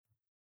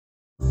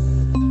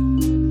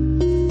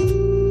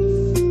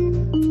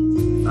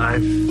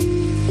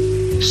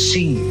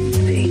seen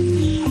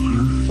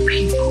things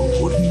people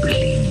wouldn't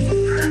believe.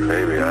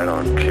 Baby, I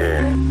don't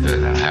care.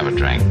 Good, then have a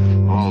drink.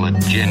 All the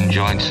gin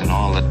joints in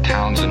all the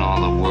towns in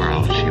all the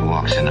world, she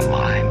walks into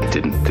mine.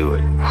 Didn't do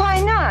it.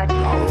 Why not? The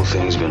whole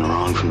thing's been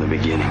wrong from the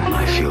beginning, and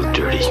I feel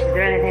dirty. Is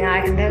there anything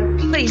I can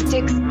do? Please,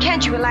 Dix,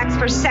 can't you relax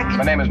for a second?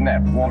 My name is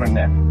Neff, Walter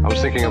Neff. I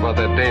was thinking about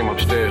that dame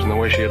upstairs and the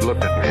way she had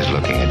looked at me. He's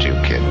looking at you,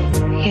 kid.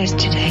 Here's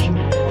today.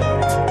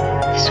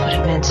 This would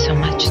have meant so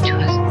much to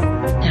us.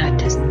 Now it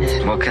doesn't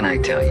matter. What can I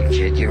tell you,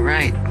 kid? You're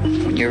right.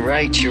 When you're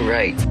right, you're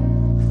right.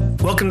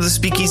 Welcome to the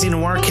Speakeasy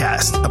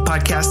Noircast, a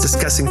podcast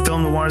discussing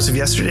film noirs of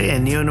yesterday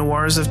and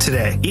neo-noirs of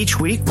today. Each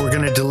week, we're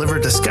going to deliver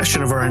a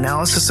discussion of our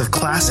analysis of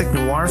classic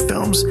noir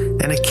films,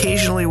 and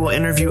occasionally we'll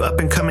interview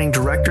up-and-coming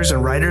directors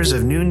and writers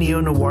of new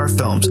neo-noir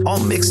films, all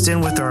mixed in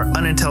with our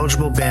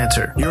unintelligible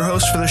banter. Your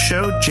hosts for the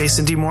show,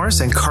 Jason D. Morris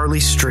and Carly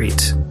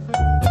Street.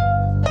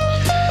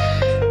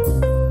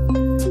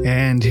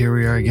 And here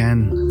we are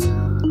again.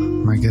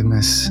 My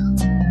goodness.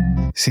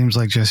 Seems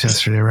like just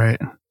yesterday, right?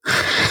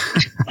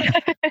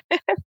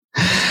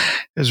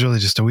 It was really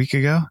just a week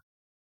ago.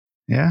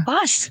 Yeah.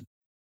 Was.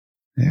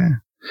 Yeah.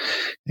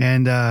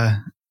 And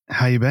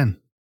how you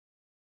been?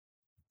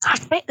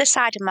 I've bit the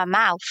side of my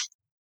mouth.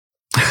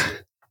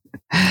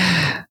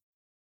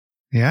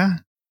 Yeah?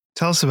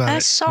 Tell us about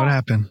it. What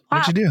happened? Wow.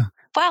 What'd you do?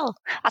 Well,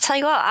 I'll tell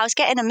you what, I was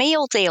getting a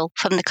meal deal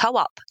from the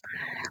co-op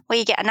where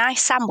you get a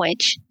nice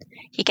sandwich,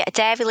 you get a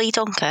Dairy Lee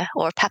Dunker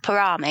or a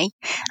Pepperami,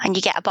 and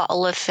you get a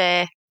bottle of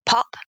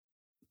pop.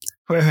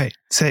 Wait.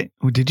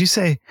 Did you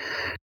say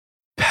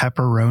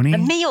pepperoni? A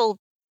meal.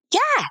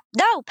 Yeah.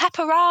 No,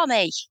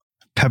 Pepperami.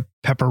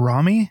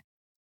 Pepperami?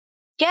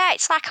 Yeah,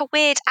 it's like a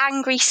weird,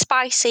 angry,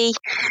 spicy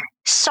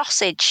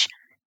sausage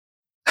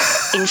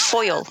in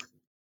foil.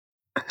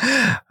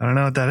 I don't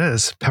know what that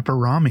is.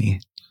 Pepperami.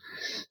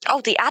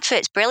 Oh, the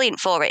advert's brilliant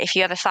for it if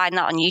you ever find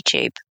that on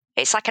YouTube.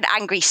 It's like an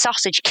angry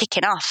sausage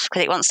kicking off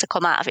because it wants to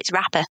come out of its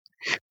wrapper.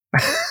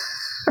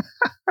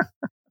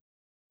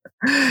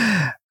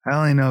 I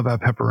only know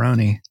about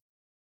pepperoni.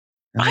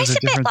 It's a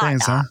bit like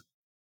that. Huh?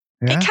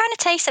 Yeah? It kind of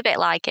tastes a bit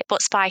like it,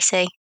 but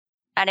spicy.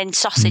 And in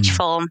sausage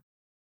form.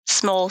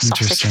 Small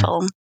sausage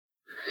form.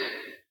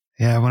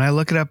 Yeah, when I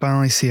look it up, I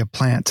only see a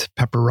plant.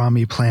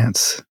 Pepperami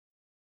plants.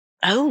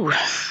 Oh,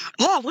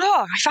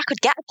 if I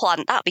could get a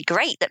plant, that'd be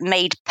great that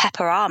made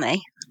pepperami.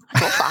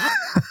 I'd love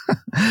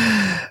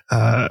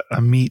that.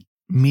 A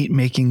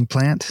meat-making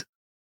plant?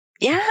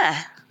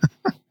 Yeah.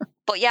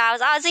 But yeah,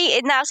 I was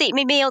eating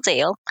my meal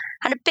deal,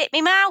 and it bit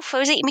my mouth. I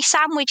was eating my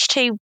sandwich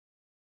too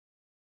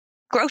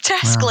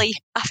grotesquely.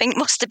 Wow. I think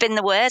must have been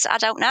the words. I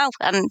don't know.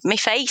 My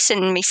face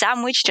and my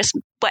sandwich just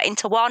went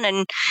into one,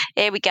 and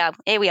here we go.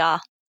 Here we are.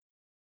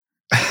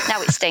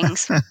 Now it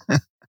stings.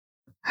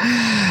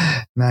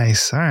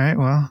 Nice. All right.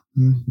 Well,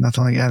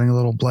 nothing like adding a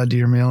little blood to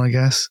your meal, I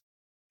guess.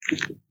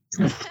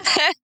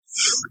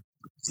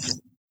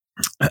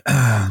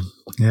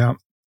 Yeah.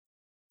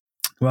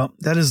 Well,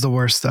 that is the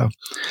worst, though.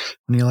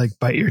 When you like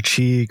bite your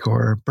cheek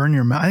or burn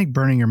your mouth. I think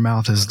burning your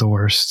mouth is the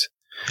worst.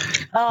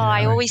 Oh,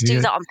 I always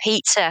do that on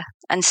pizza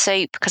and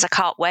soup because I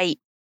can't wait.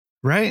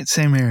 Right?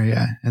 Same here,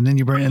 yeah. And then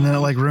you burn, and then it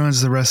like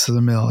ruins the rest of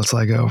the meal. It's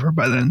like over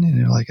by then. And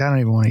you're like, I don't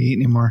even want to eat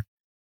anymore.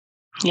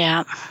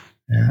 Yeah.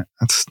 Yeah,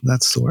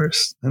 that's the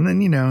worst. And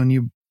then, and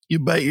you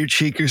bite your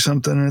cheek or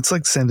something, and it's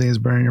like the same thing as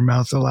burning your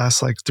mouth. It'll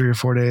last like 3 or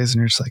 4 days, and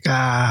you're just like,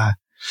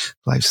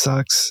 life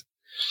sucks.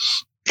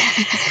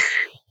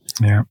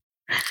 Yeah.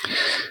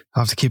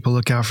 I'll have to keep a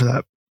lookout for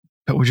that.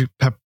 But would you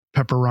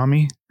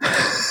pepperami?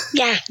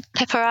 Yeah,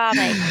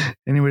 pepperami.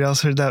 Anybody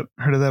else heard of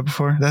that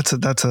before? That's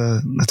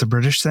a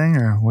British thing,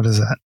 or what is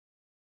that?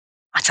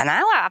 I don't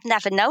know. I've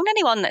never known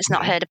anyone that's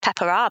not heard of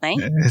pepperami.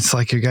 It's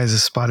like your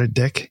guys' spotted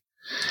dick.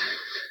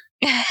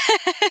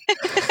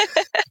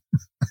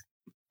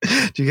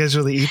 Do you guys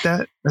really eat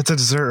that? That's a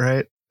dessert,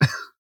 right?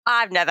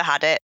 I've never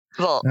had it,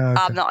 but okay.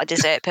 I'm not a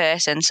dessert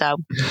person, so.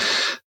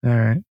 All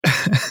right.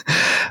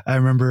 I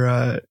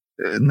remember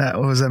what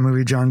was that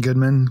movie, John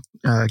Goodman,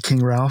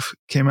 King Ralph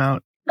came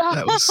out.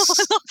 That was,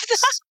 I love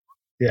that.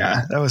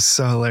 Yeah, that was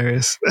so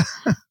hilarious.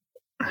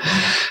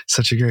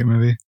 Such a great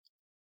movie.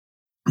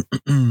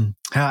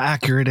 How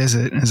accurate is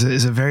it?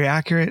 Is it very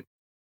accurate?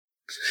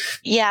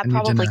 Yeah,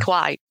 probably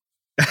quite.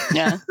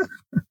 Yeah.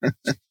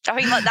 I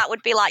think that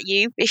would be like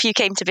you if you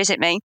came to visit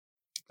me.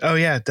 Oh,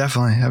 yeah,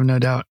 definitely. I have no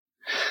doubt.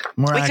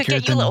 We could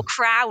get you a little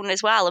crown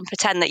as well and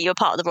pretend that you're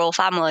part of the royal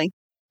family.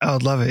 I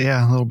would love it.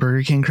 Yeah, a little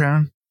Burger King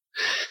crown.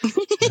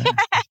 Yeah.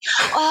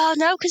 Oh,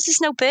 no, because there's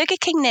no Burger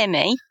King near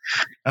me.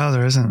 Oh,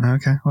 there isn't?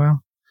 Okay,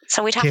 well.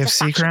 So we'd have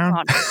KFC crown?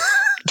 One.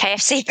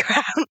 KFC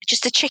crown.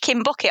 Just a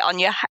chicken bucket on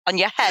your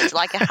head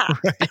like a hat.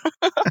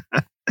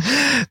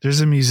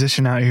 There's a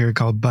musician out here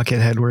called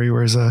Buckethead where he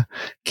wears a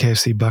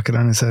KFC bucket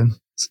on his head.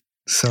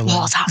 So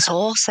that's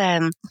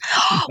awesome.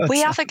 We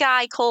have a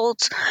guy called,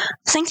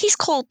 I think he's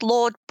called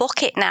Lord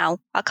Bucket now.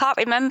 I can't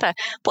remember,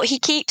 but he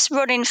keeps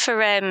running for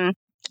mayor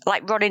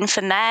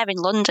in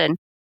London.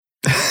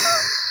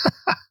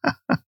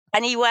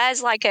 And he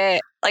wears like a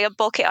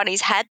bucket on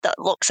his head that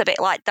looks a bit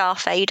like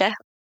Darth Vader.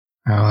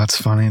 Oh, that's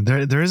funny.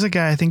 There is a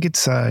guy, I think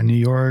it's New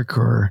York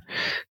or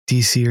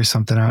DC or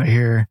something out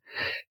here.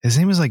 His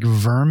name is like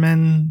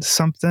Vermin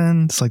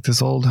something. It's like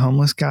this old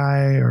homeless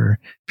guy, or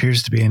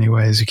appears to be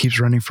anyways, who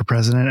keeps running for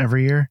president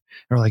every year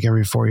or like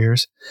every 4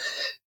 years.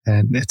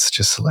 And it's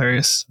just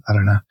hilarious. I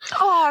don't know.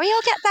 Oh,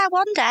 he'll get there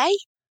one day.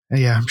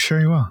 Yeah, I'm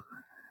sure he will.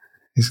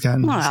 He's got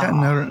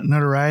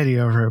notoriety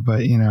over it,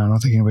 but I don't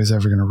think anybody's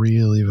ever going to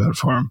really vote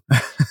for him.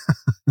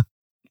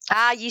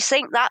 You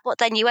think that, but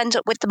then you end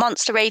up with the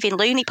monster raving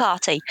loony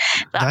party.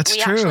 That's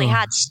true.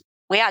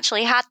 We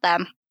actually had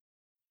them.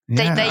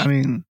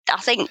 Yeah,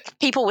 I think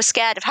people were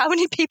scared of how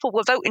many people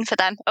were voting for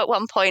them at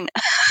one point.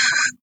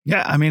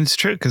 Yeah, it's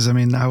true, because I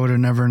would have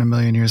never in a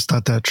million years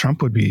thought that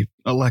Trump would be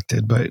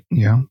elected, but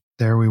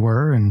there we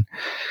were, and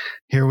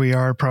here we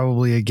are,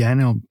 probably again.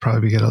 He'll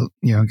probably get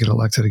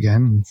elected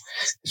again.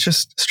 It's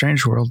just a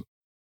strange world.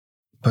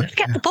 But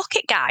get the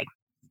bucket guy.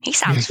 He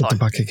sounds fun. The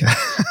bucket guy.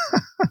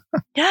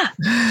 Yeah.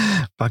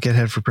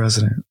 Buckethead for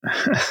president.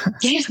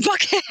 Yeah,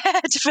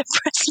 Buckethead for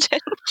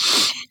president.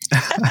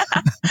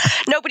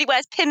 Nobody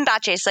wears pin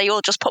badges. They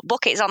all just put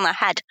buckets on their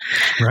head.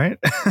 Right?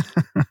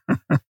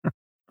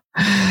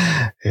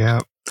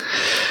 Yeah.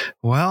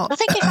 Well, I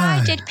think if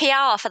I did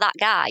PR for that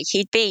guy,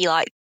 he'd be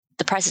like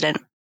the president.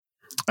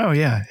 Oh,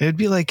 yeah. It'd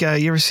be like,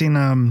 you ever seen,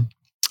 what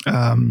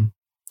the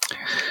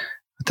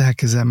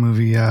heck is that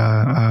movie?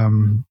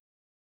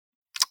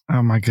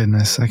 Oh my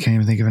goodness, I can't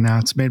even think of it now.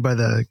 It's made by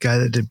the guy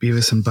that did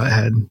Beavis and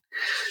Butthead.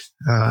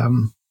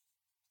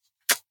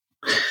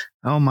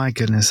 Oh my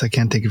goodness, I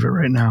can't think of it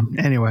right now.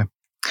 Anyway,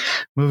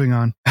 moving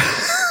on.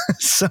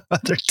 Some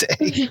other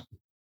day.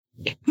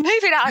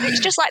 Moving on. It's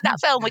just like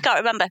that film. We can't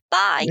remember.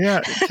 Bye.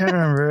 Yeah, can't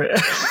remember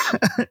it.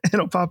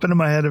 It'll pop into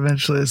my head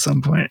eventually at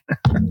some point.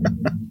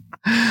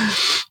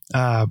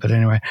 But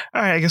anyway,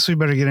 all right, I guess we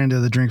better get into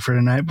the drink for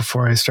tonight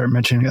before I start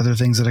mentioning other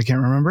things that I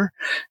can't remember.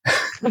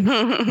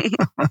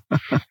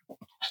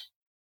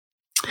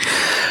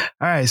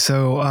 All right,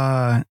 so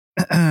I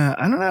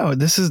don't know.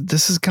 This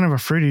is kind of a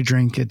fruity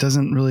drink. It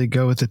doesn't really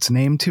go with its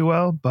name too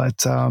well,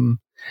 but who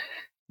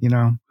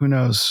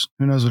knows?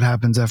 Who knows what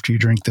happens after you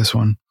drink this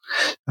one?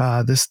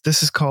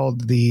 This is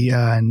called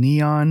the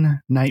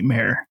Neon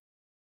Nightmare.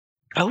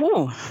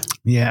 Oh,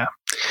 yeah.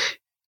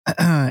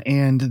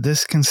 And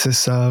this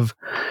consists of,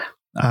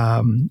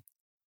 and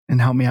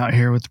help me out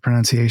here with the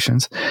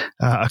pronunciations,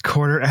 a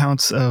 1/4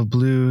 ounce of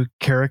blue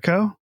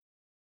Caraco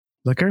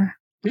liquor.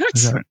 What?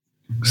 Is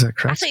that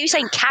correct? I thought you were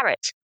saying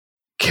carrot.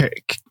 Curacao.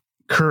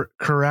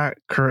 I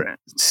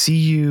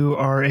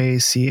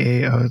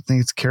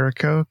think it's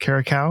Caraco.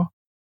 Curacao.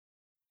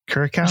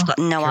 I've got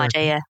no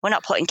idea. We're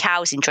not putting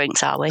cows in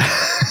drinks, are we?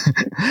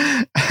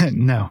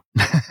 No.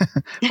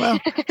 Well,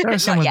 there are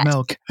some with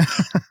milk.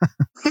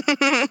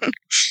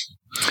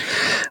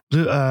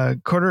 Blue,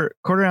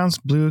 1/4 ounce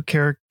blue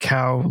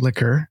Caraco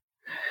liquor,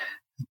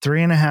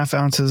 3.5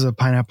 ounces of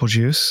pineapple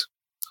juice,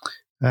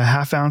 a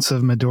 1/2 ounce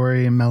of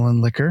Midori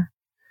melon liquor,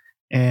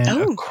 and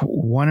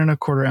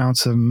 1.25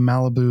 ounce of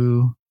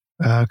Malibu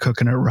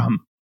coconut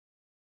rum.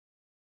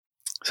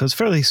 So it's a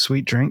fairly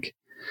sweet drink.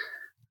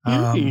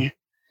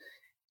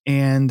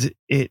 And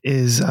it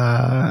is,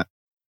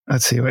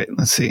 let's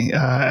see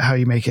how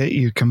you make it.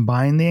 You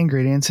combine the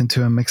ingredients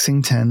into a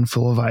mixing tin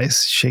full of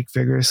ice, shake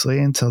vigorously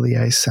until the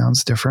ice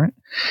sounds different.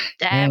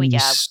 There we go.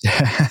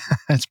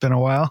 It's been a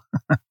while.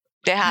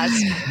 It has.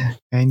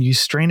 And you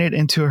strain it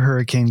into a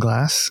hurricane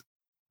glass,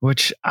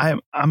 which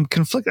I'm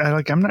conflicted.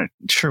 I'm not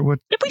sure what.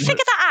 Did we figure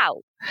that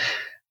out?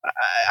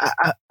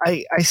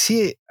 I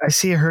see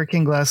a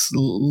hurricane glass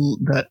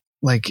that,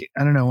 like,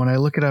 I don't know, when I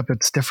look it up,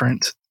 it's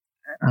different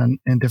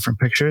in different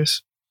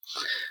pictures.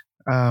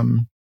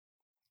 Some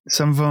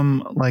of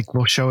them like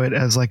will show it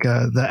as like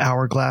the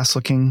hourglass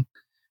looking,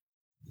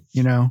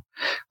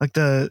 like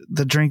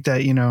the drink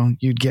that,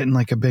 you'd get in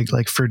like a big,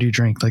 like fruity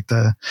drink,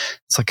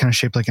 it's like kind of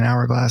shaped like an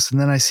hourglass.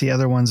 And then I see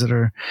other ones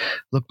that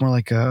look more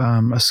like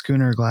a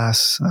schooner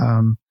glass,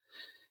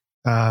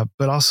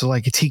 but also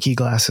like a tiki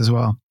glass as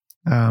well.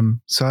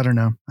 So I don't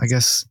know, I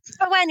guess.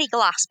 So any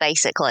glass,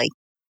 basically.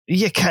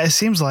 Yeah, it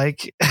seems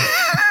like.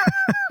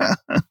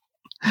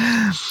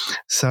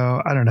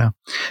 So I don't know,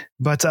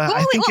 but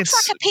I think it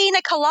looks like a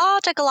pina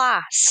colada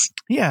glass.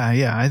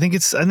 Yeah. I think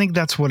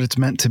that's what it's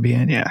meant to be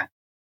in. Yeah.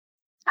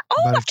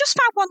 Oh, I've just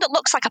found one that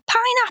looks like a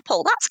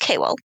pineapple. That's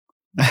cool.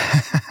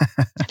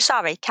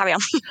 Sorry, carry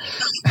on.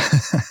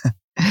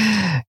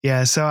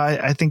 Yeah, so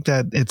I think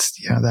that it's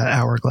that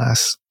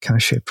hourglass kind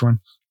of shaped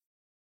one.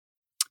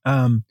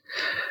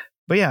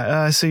 But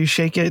yeah, so you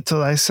shake it till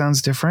the ice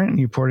sounds different.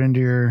 You pour it into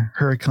your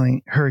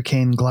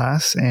hurricane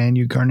glass, and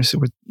you garnish it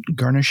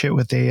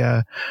with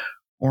a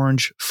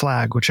orange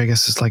flag, which I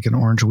guess is like an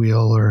orange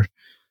wheel or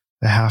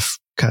a half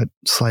cut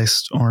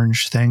sliced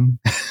orange thing.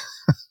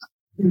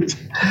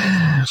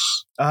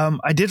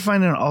 I did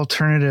find an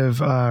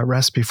alternative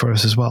recipe for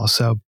this as well.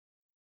 So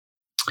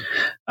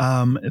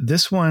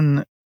this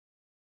one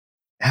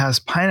has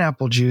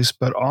pineapple juice,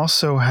 but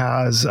also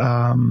has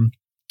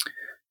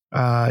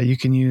you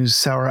can use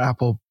sour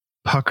apple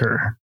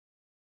pucker,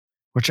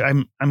 which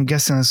I'm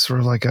guessing is sort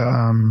of like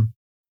a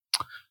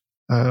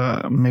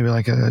maybe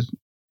like a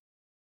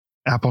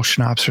apple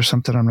schnapps or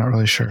something. I'm not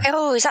really sure.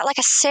 Oh, is that like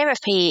a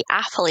syrupy,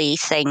 appley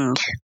thing?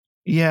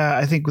 Yeah,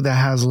 I think that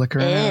has liquor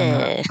in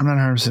it. I'm not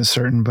 100%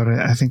 certain, but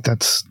I think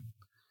that's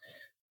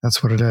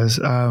what it is.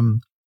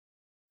 And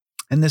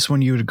this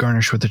one you would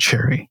garnish with a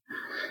cherry.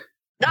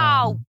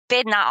 Oh,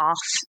 bin that off.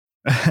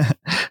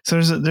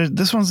 So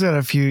this one's got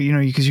a few,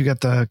 because you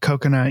got the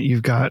coconut,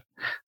 you've got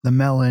the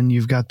melon,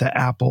 you've got the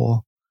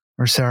apple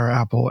or sour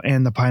apple,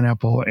 and the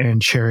pineapple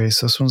and cherry.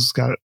 So this one's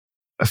got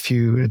a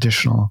few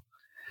additional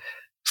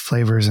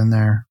flavors in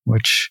there,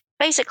 which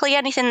basically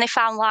anything they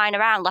found lying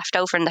around left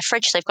over in the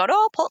fridge, they've got,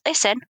 put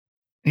this in.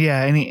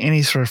 Yeah,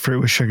 any sort of fruit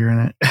with sugar in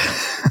it.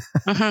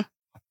 Mm-hmm.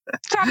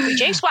 Cranberry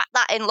juice, whack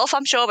that in, love.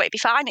 I'm sure it'd be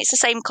fine. It's the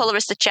same colour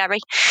as the cherry.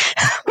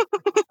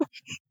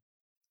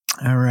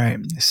 All right.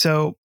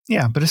 So,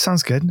 yeah, but it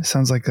sounds good. It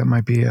sounds like that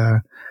might be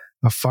a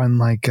fun,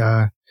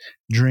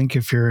 drink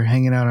if you're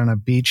hanging out on a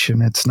beach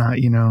and it's not,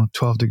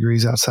 12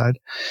 degrees outside,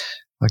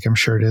 like I'm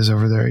sure it is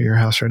over there at your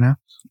house right now.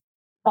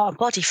 Oh,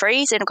 bloody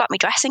freezing. I've got my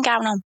dressing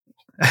gown on.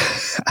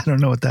 I don't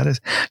know what that is.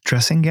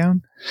 Dressing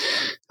gown?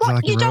 What?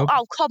 Like you don't?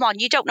 Oh, come on.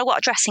 You don't know what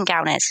a dressing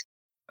gown is?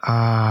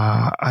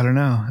 I don't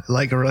know.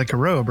 Like a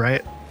robe,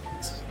 right?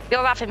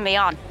 You're having me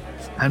on.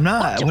 I'm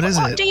not. What is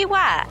it? What do you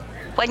wear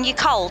when you're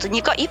cold and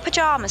you've got your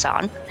pajamas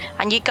on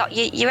and you've got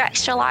your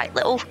extra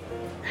little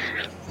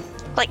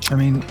I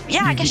mean,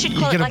 yeah, I guess you'd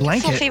call it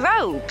like a fluffy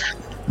robe.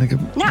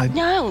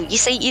 No. You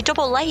see, you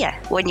double layer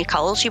when you're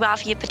cold. You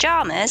have your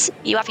pajamas,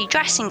 you have your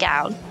dressing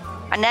gown,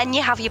 and then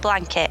you have your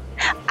blanket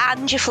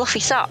and your fluffy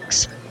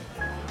socks.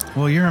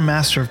 Well, you're a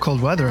master of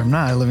cold weather. I'm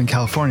not. I live in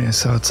California,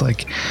 so it's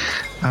like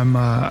I'm.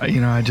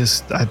 I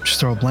just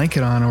throw a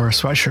blanket on or a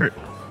sweatshirt.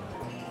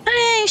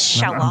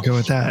 Show off. I'll go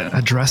with that.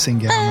 A dressing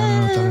gown. I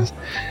don't know what that is.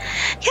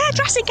 Yeah, a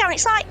dressing gown.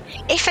 It's like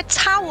if a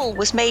towel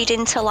was made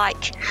into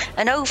like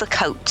an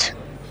overcoat.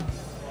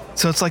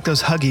 So it's like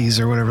those Huggies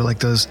or whatever, like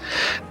those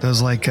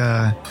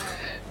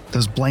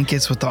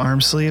blankets with the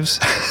arm sleeves.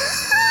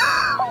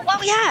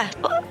 Well, yeah,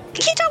 but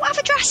you don't have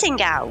a dressing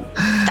gown.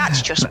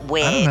 That's just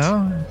weird. I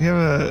don't know. You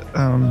have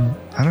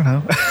I don't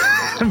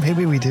know.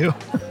 Maybe we do.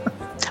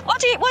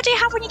 What do you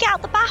have when you get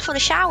out the bath or the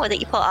shower that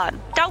you put on?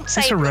 Don't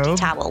say a bloody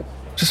towel.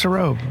 Just a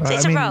robe.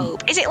 It's a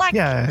robe. Is it like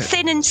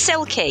thin and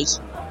silky?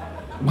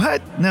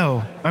 What?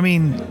 No. I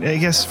mean, I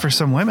guess for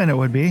some women it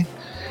would be.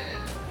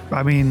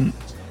 I mean,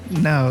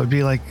 no, it'd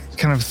be like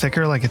kind of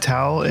thicker, like a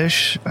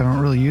towel-ish. I don't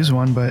really use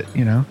one, but,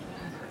 Yeah,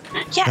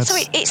 so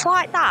it's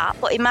like that,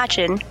 but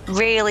imagine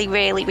really,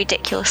 really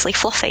ridiculously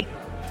fluffy.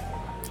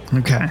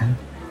 Okay.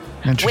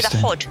 Interesting. With a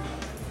hood.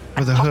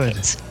 With a hood.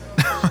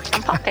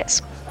 And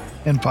pockets.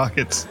 And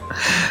pockets.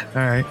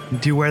 All right.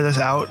 Do you wear this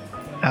out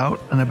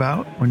and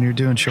about when you're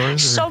doing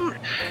chores? Some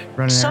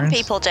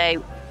people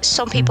do.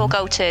 Some people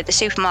go to the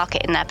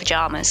supermarket in their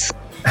pajamas.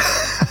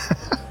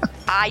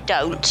 I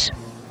don't.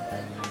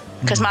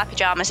 Because my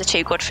pajamas are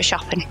too good for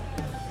shopping.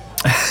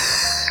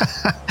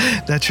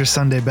 That's your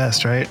Sunday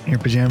best, right? Your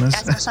pajamas?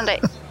 That's my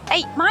Sunday.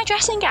 Hey, my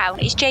dressing gown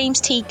is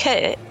James T.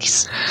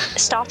 Kirk's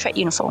Star Trek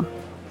uniform.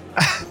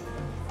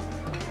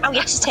 Oh,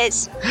 yes, it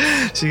is.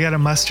 So you got a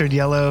mustard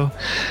yellow.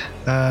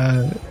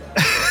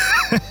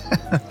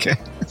 Okay.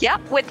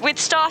 Yep, with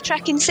Star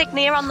Trek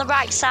insignia on the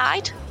right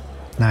side.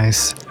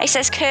 Nice. It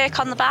says Kirk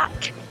on the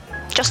back,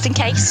 just in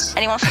case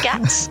anyone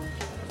forgets.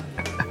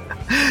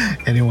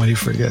 Anyone who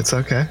forgets,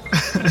 okay.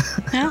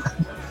 Yeah.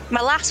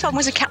 My last one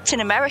was a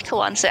Captain America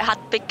one, so it had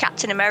the big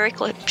Captain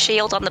America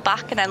shield on the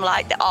back, and then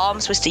like the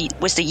arms was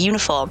the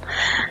uniform.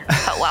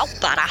 But well,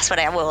 badass when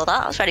I wore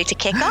that. I was ready to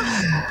kick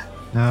off.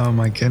 Oh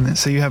my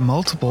goodness! So you have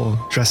multiple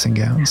dressing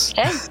gowns?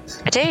 Yeah,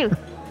 I do.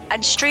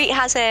 And Street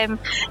has an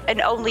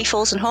Only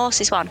Fools and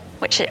Horses one,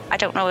 which I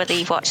don't know whether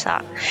you've watched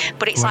that,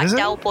 but it's like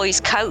Del Boy's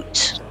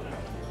coat.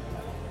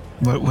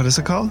 What is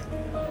it called?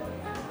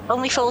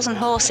 Only Fools and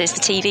Horses,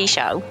 the TV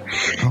show.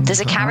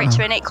 There's a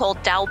character in it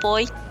called Del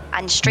Boy,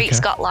 and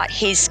Street's got like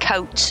his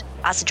coat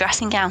as a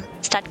dressing gown.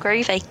 It's dead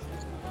groovy.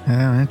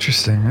 Oh,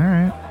 interesting. All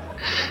right.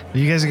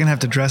 You guys are going to have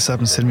to dress up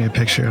and send me a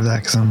picture of that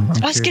because I'm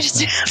I was going to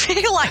say, I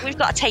feel like we've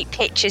got to take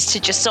pictures to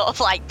just sort of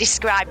like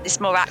describe this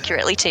more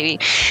accurately to you.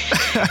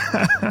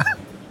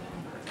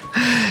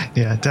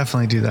 Yeah,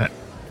 definitely do that.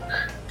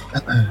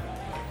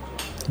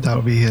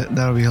 That'll be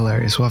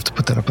hilarious. We'll have to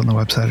put that up on the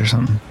website or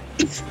something.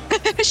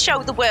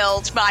 Show the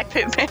world my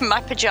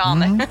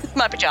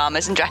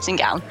pajamas and dressing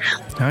gown.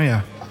 Oh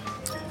yeah,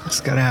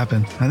 it's got to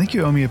happen. I think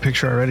you owe me a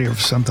picture already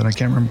of something. I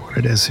can't remember what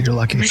it is, so you're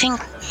lucky.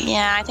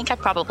 I think I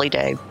probably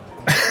do.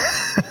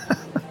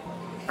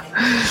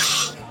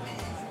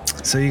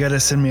 So you got to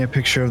send me a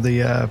picture of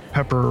the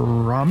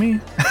pepperami.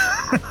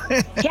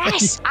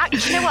 Yes,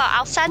 you know what?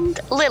 I'll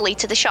send Lily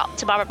to the shop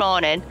tomorrow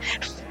morning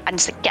and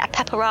get a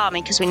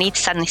pepperami because we need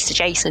to send this to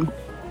Jason.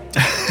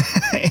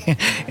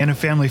 And a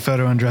family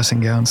photo in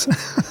dressing gowns.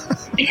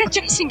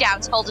 Dressing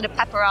gowns holding a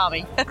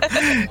pepperami.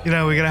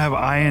 We're gonna have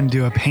Ian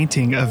do a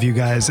painting of you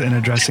guys in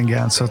a dressing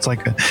gown. So it's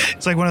like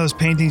one of those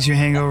paintings you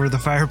hang over the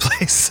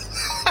fireplace.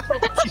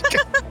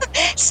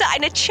 sat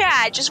in a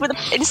chair just with,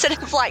 instead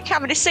of like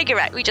having a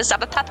cigarette, we just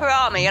have a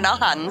pepperami in our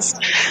hands.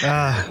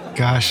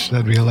 Gosh,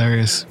 that'd be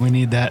hilarious. We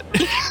need that.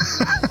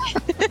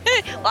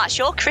 Well, that's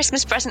your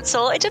Christmas present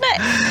sorted, isn't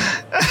it?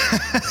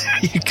 There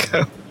you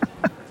go.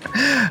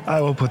 I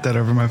will put that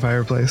over my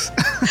fireplace.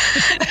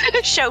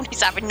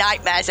 Shoney's having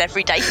nightmares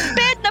every day.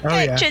 Paint the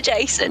picture, yeah.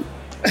 Jason.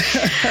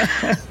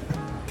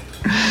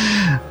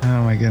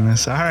 Oh my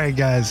goodness. All right,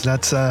 guys,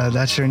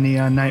 that's your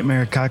Neon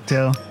Nightmare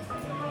cocktail.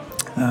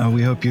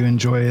 We hope you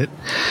enjoy it.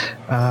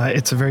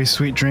 It's a very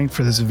sweet drink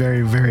for this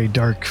very, very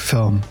dark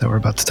film that we're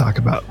about to talk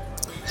about.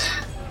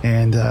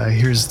 And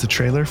here's the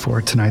trailer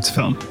for tonight's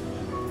film.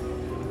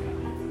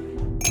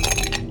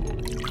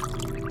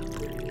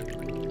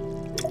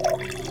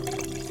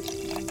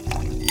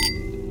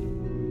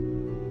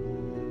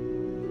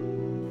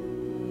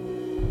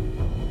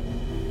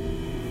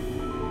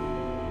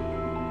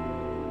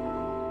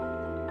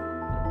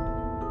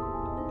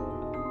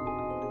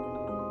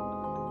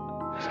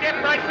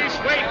 Step right this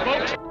way,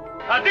 folks.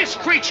 This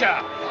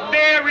creature,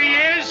 there he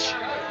is,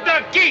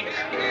 the geek.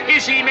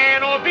 Is he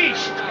man or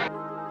beast?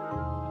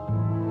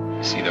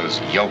 See those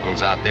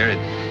yokels out there?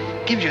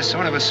 It gives you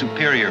sort of a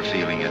superior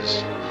feeling,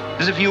 as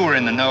if you were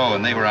in the know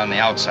and they were on the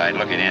outside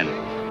looking in.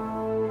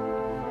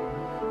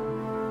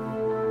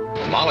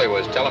 Molly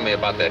was telling me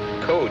about that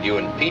code you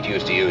and Pete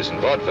used to use in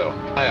vaudeville.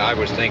 I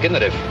was thinking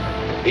that if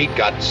Pete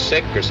got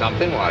sick or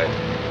something, why,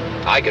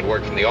 I could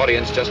work from the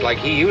audience just like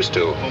he used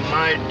to. For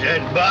my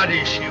dead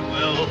body, she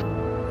will.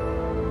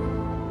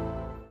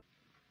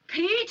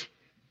 Pete?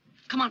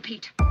 Come on,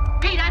 Pete.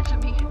 Pete, answer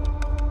me.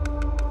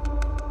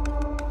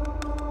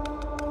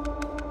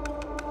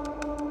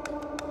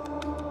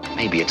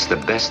 Maybe it's the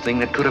best thing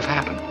that could have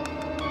happened.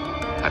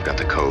 I've got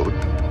the code.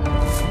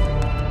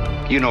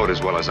 You know it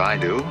as well as I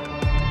do.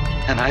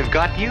 And I've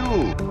got you.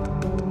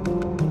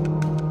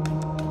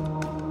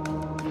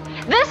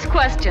 This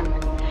question.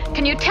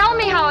 Can you tell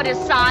me how it is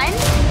signed?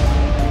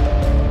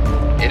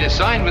 It is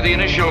signed with the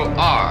initial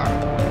R.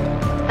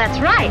 That's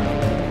right.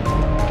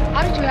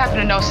 How did you happen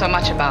to know so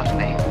much about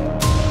me?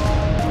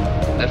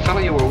 That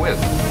fellow you were with.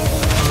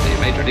 The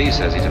maitre d'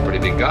 says he's a pretty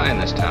big guy in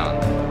this town.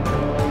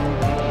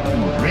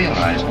 You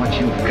realize what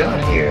you've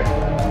got here.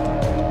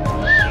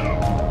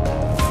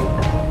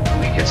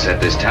 We could set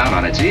this town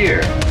on its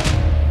ear.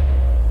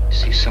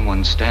 See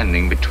someone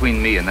standing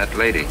between me and that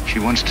lady. She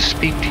wants to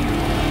speak to you.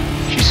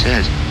 She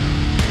says...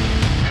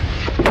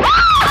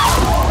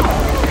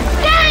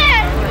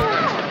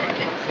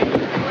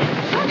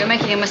 You're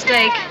making a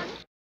mistake.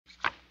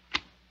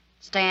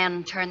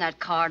 Stan, turn that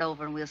card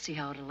over and we'll see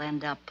how it'll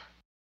end up.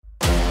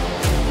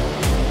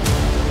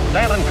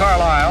 Stanton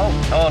Carlyle,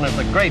 known as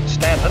the Great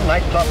Stanton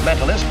Nightclub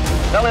Mentalist,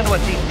 fell into a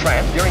deep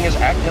trance during his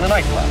act in a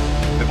nightclub.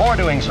 Before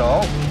doing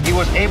so, he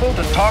was able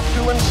to talk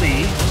to and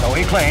see, so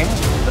he claims,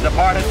 the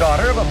departed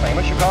daughter of a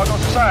famous Chicago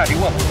society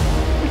woman.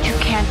 But you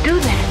can't do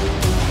that.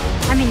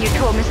 I mean, you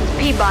told Mrs.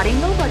 Peabody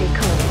nobody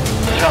could.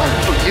 Darling,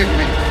 forgive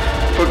me.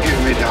 Forgive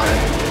me,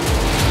 darling.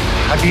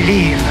 I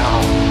believe now.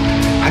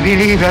 I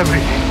believe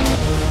everything.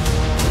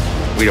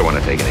 We don't want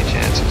to take any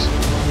chances.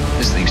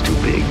 This thing's too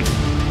big.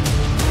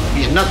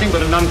 He's nothing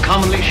but an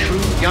uncommonly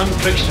shrewd young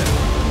trickster.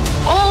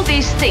 All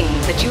these things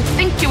that you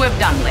think you have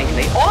done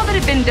lately, or that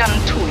have been done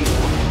to you,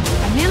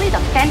 are merely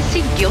the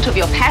fancied guilt of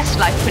your past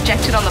life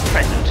projected on the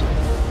present.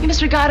 You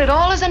must regard it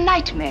all as a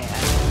nightmare.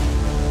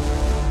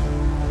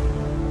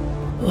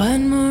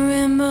 When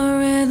marimba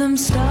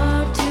rhythms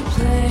start to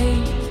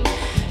play,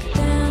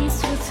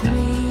 dance with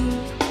me,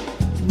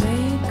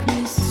 make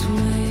me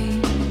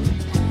sway,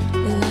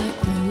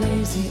 like the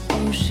lazy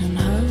ocean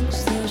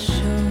hugs the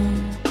shore.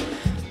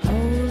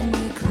 Hold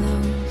me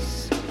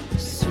close,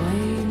 sway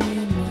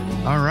me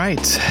more. All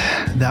right,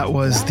 that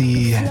was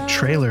the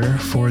trailer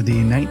for the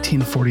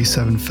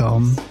 1947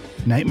 film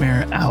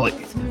Nightmare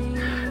Alley.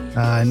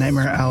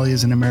 Nightmare Alley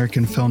is an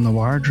American film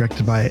noir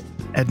directed by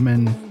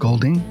Edmund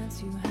Goulding,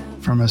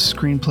 from a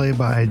screenplay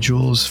by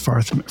Jules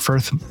Furthman.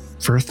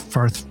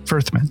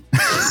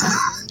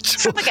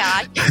 From a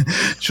guy.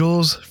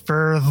 Jules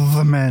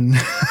Furthman.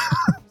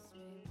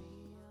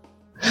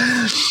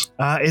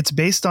 It's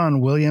based on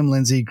William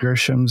Lindsay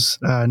Grisham's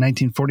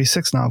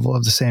 1946 novel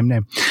of the same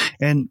name.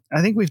 And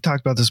I think we've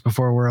talked about this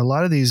before, where a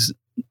lot of these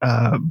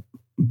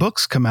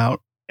books come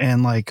out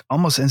and like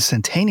almost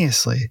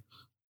instantaneously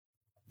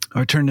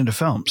are turned into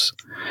films,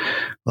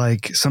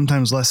 like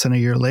sometimes less than a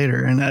year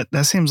later. And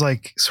that seems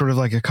like sort of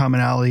like a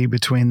commonality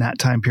between that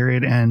time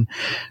period and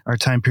our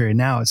time period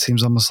now. It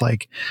seems almost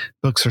like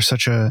books are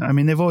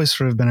they've always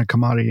sort of been a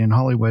commodity in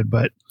Hollywood,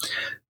 but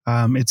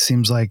it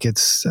seems like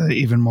it's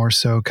even more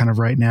so kind of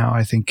right now.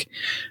 I think,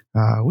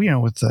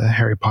 with the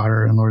Harry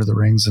Potter and Lord of the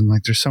Rings, and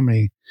like there's so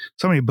many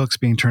books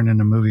being turned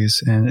into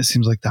movies. And it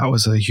seems like that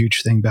was a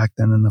huge thing back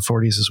then in the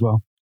 40s as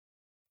well.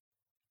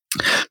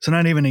 So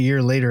not even a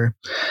year later,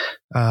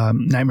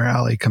 Nightmare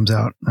Alley comes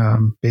out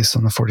based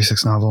on the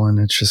 46 novel. And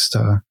it's just,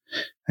 I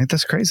think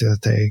that's crazy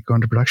that they go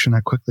into production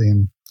that quickly.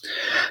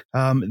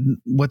 And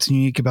what's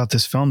unique about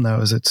this film, though,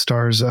 is it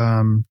stars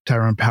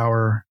Tyrone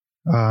Power,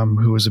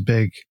 who was a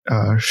big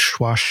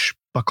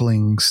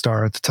buckling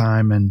star at the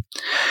time, and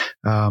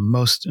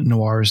most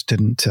noirs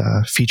didn't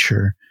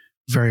feature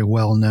very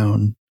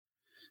well-known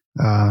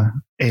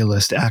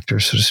A-list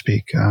actors, so to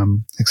speak,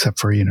 except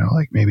for,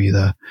 like maybe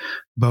the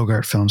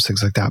Bogart films,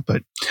 things like that.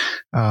 But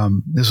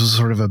this was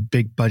sort of a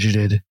big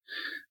budgeted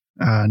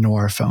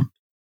noir film.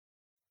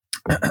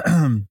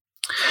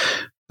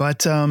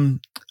 But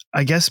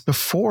I guess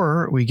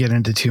before we get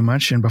into too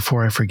much, and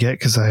before I forget,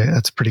 because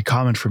that's pretty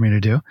common for me to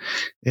do,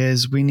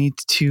 is we need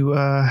to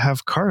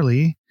have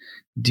Carly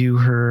do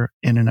her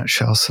in a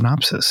nutshell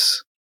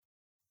synopsis.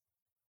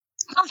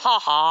 Ha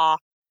ha.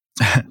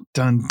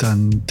 Dun,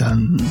 dun,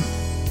 dun.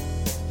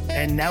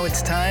 And now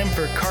it's time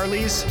for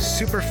Carly's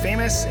super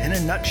famous in a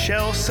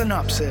nutshell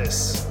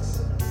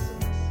synopsis.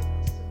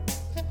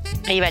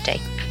 Are you ready?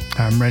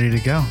 I'm ready to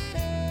go.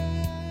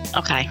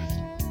 Okay.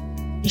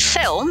 A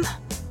film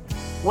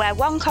where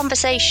one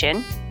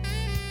conversation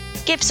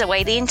gives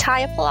away the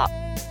entire plot.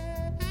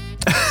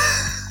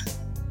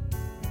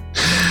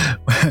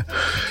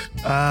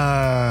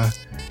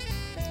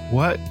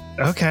 What?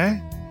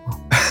 Okay.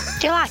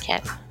 Do you like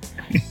it?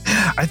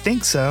 I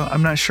think so.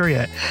 I'm not sure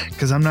yet,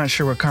 because I'm not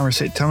sure what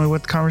conversation. Tell me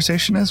what the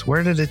conversation is.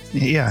 Where did it?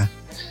 Yeah.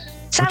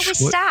 So with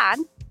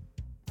Stan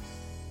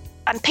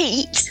and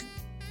Pete,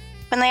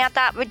 when they had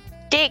that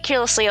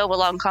ridiculously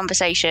overlong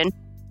conversation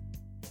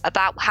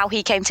about how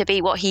he came to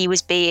be what he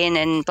was being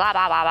and blah,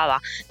 blah, blah, blah, blah.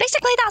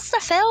 Basically, that's the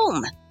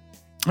film.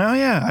 Oh,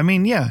 yeah. I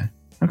mean, yeah.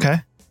 Okay.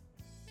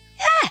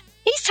 Yeah.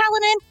 He's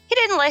telling him he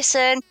didn't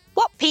listen.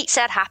 What Pete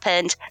said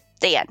happened.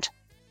 The end.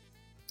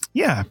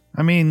 Yeah.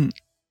 I mean,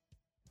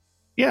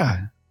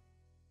 yeah.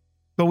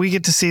 But we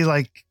get to see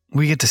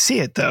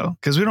it, though,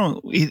 because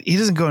he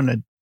doesn't go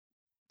into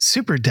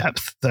super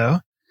depth, though.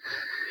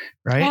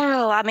 Right?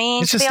 Oh, I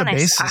mean, it's to just be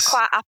honest,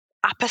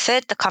 I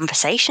preferred the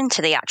conversation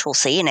to the actual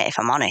seeing it, if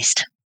I'm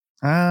honest.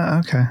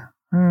 Okay.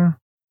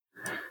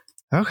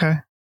 Okay.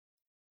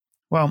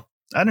 Well,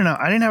 I don't know.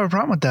 I didn't have a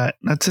problem with that.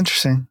 That's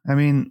interesting. I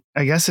mean,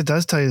 I guess it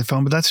does tell you the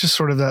film, but that's just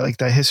sort of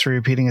that history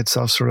repeating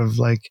itself, sort of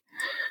like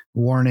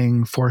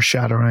warning,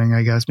 foreshadowing,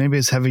 I guess. Maybe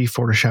it's heavy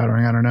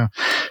foreshadowing. I don't know.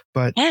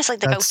 But yeah, it's like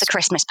the ghost of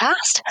Christmas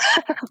past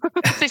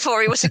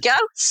before he was a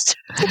ghost.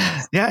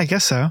 Yeah, I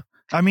guess so.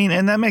 I mean,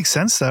 and that makes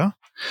sense though.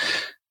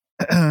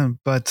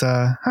 But,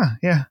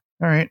 yeah.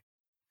 All right.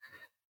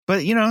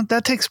 But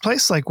that takes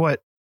place like what?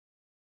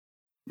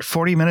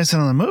 40 minutes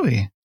into the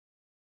movie.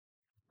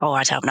 Oh,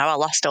 I don't know. I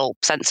lost all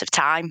sense of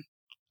time.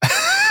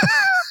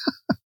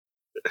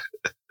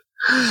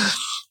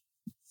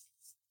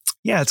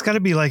 Yeah, it's got to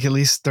be like at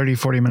least 30,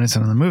 40 minutes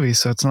into the movie.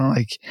 So it's not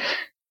like,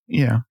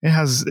 it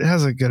has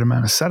a good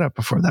amount of setup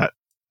before that.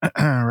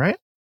 Right?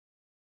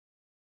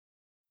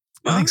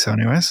 I think so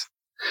anyways.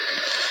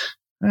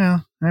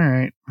 Well, all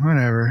right.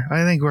 Whatever.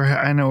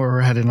 I know where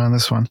we're headed on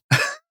this one.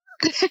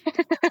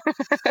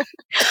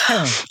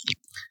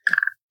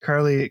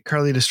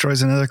 Carly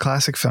destroys another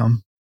classic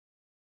film.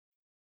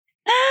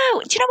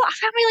 Oh, do you know what I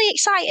found really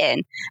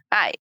exciting?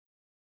 Right.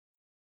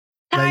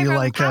 That you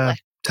like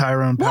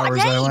Tyrone Power's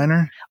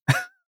eyeliner?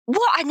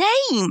 What a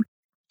name!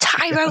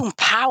 Tyrone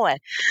Power. And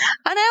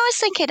I was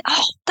thinking,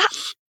 oh,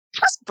 that's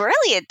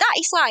brilliant. That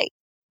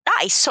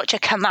is such a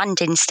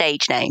commanding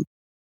stage name.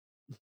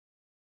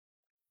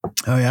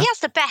 Oh, yeah? He has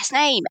the best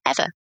name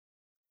ever.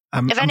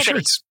 I'm sure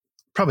it's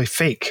probably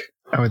fake,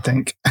 I would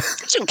think. I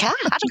don't care.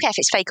 I don't care if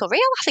it's fake or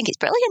real. I think it's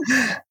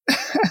brilliant.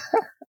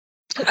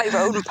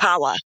 Tyrone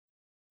Power.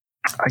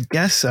 I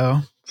guess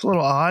so. It's a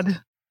little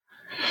odd.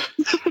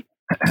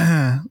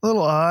 A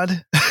little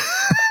odd.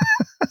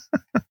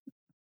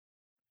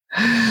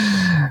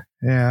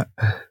 Yeah.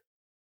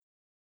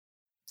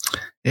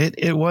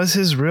 It was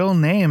his real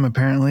name,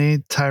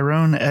 apparently.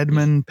 Tyrone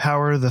Edmund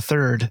Power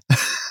III.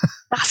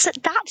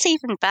 That's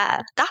even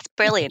better. That's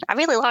brilliant. I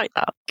really like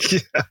that.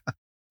 Yeah.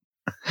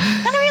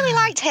 And I really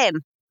liked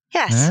him.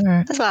 Yes,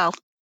 right. as well.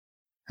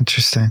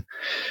 Interesting.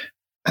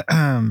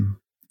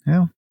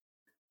 Yeah.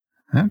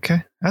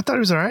 Okay. I thought it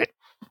was all right.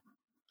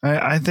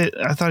 I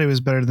thought he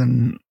was better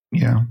than,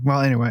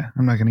 well, anyway,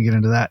 I'm not going to get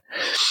into that.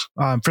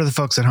 For the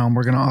folks at home,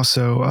 we're going to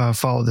also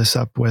follow this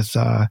up with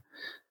the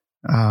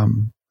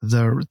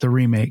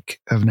remake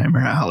of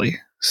Nightmare Alley.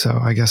 So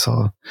I guess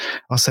I'll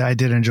say I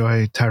did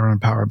enjoy Tyrone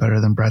Power better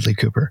than Bradley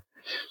Cooper.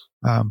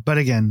 But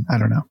again, I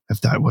don't know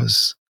if that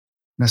was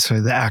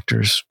necessarily the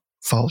actor's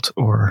fault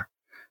or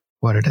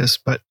what it is.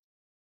 But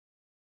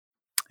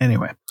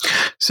anyway,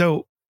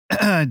 so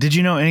did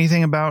you know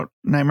anything about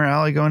Nightmare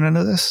Alley going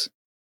into this?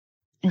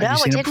 No, Have you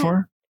seen I it didn't.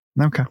 before?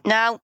 Okay.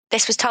 No,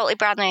 this was totally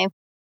brand new.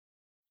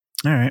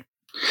 All right.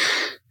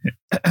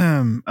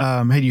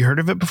 Had you heard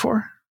of it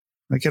before?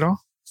 Like at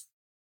all?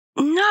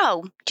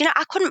 No. Do you know,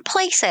 I couldn't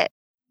place it.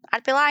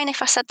 I'd be lying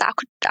if I said that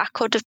I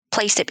could have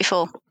placed it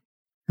before.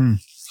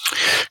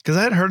 Because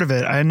I had heard of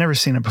it. I had never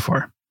seen it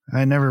before. I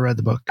had never read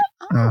the book.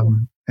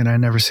 And I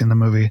had never seen the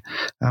movie.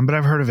 But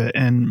I've heard of it.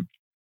 And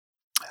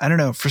I don't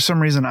know, for some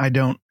reason I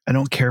don't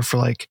care for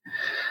like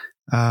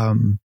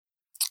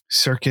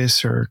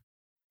circus or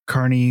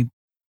carny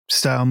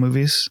style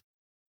movies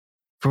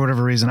for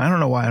whatever reason. I don't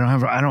know why.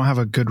 I don't have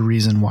a good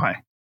reason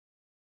why.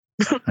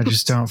 I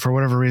just don't, for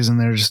whatever reason,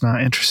 they're just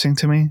not interesting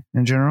to me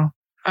in general.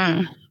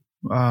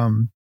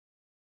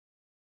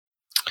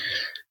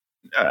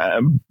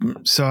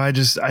 So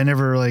I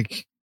never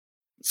like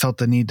felt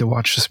the need to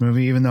watch this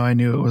movie, even though I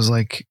knew it was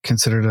like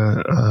considered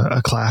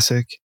a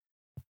classic,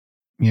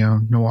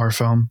 noir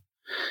film.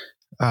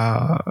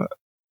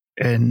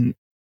 And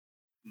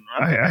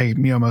I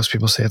most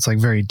people say it's like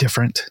very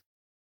different,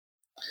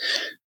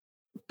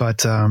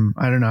 but I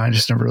don't know. I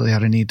just never really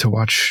had a need to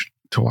watch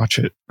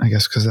it, I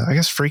guess, because I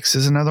guess Freaks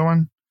is another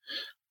one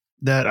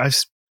that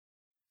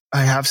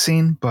I have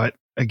seen, but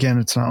again,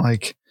 it's not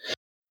like,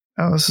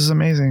 oh, this is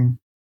amazing.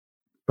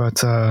 But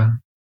because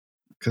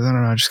I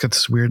don't know, I just got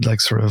this weird,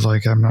 like, sort of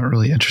like, I'm not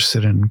really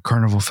interested in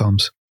carnival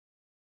films.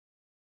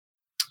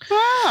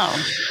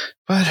 Oh.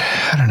 But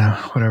I don't know,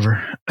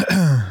 whatever.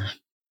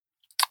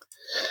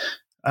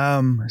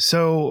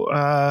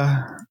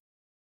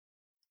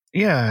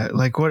 Yeah,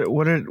 like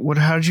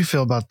how did you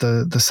feel about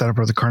the setup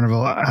or the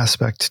carnival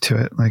aspect to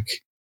it? Like,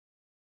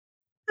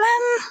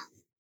 I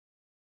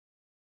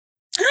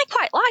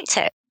quite liked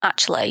it,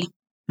 actually.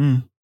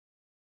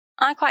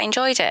 I quite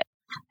enjoyed it.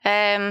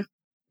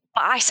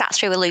 But I sat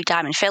through a Lou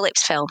Diamond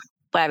Phillips film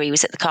where he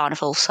was at the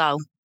carnival, so.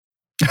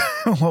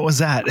 What was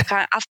that?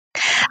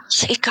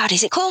 God,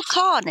 is it called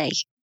Carney?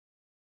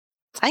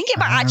 I think it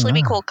might actually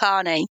be called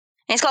Carney.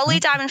 And it's got Lou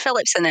Diamond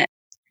Phillips in it.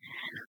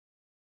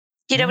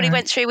 You know, when he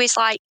went through his,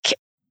 like,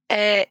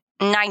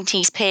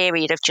 90s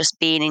period of just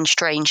being in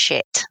strange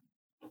shit.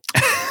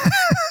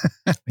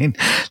 I mean,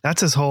 that's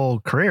his whole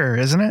career,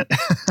 isn't it?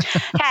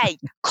 Hey,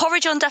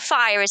 Courage Under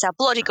Fire is a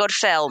bloody good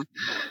film.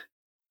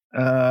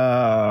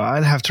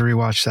 I'd have to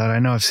rewatch that. I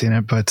know I've seen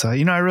it, but I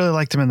really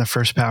liked him in The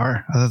First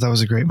Power. I thought that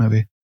was a great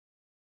movie.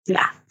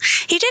 Yeah,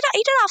 he did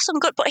have some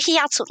good, but he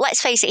had some,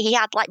 let's face it, he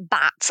had like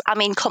bats. I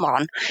mean, come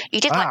on, he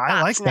did like bats.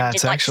 I like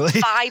bats, actually.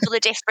 5 other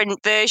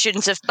different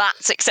versions of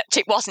bats, except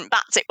it wasn't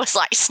bats; it was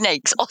like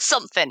snakes or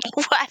something,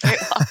 whatever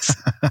it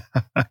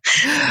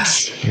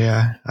was.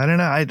 Yeah, I don't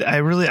know.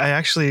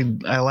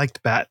 I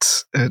liked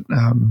bats. I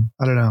don't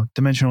know.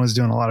 Dimension was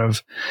doing a lot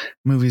of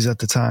movies at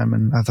the time,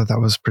 and I thought that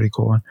was pretty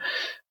cool.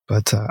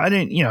 But I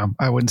didn't,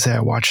 I wouldn't say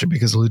I watched it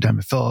because of Lou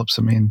Diamond Phillips.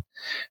 I mean,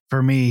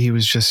 for me, he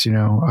was just,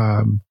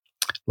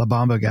 La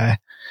Bamba guy,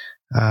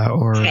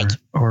 or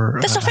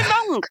there's nothing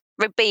wrong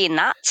with being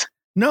that.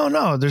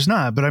 No, there's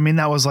not. But I mean,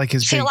 that was like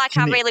his. I feel like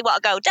I really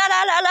want to go da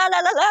la la la la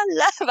la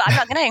la, but I'm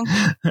not going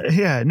to.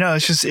 Yeah, no,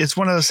 it's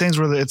one of those things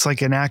where it's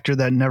like an actor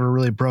that never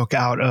really broke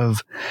out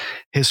of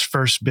his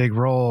first big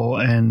role,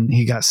 and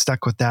he got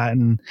stuck with that.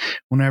 And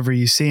whenever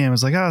you see him,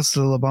 it's like, oh, it's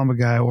the La Bamba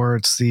guy, or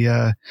it's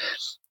the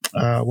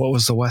what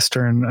was the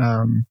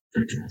Western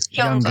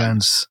Young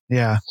Guns?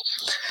 Yeah,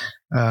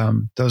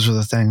 those were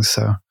the things.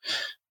 So.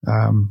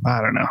 I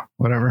don't know,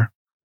 whatever.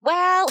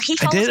 Well, he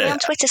follows me on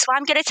Twitter, so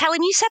I'm going to tell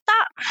him you said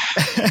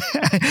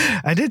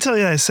that. I did tell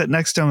you I sat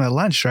next to him at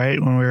lunch, right?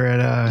 When we were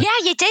at... Yeah,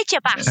 you did, you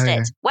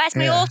bastard. Where's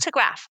my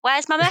autograph?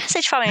 Where's my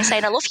message from him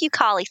saying, I love you,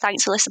 Carly.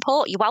 Thanks for the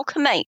support. You're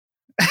welcome, mate.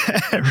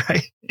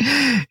 Right.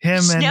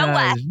 Him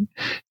and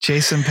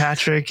Jason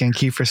Patrick and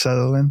Kiefer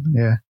Sutherland.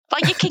 Yeah.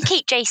 Well, you can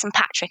keep Jason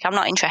Patrick. I'm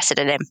not interested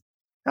in him.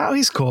 Oh,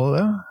 he's cool,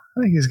 though.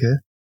 I think he's good.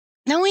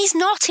 No, he's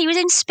not. He was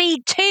in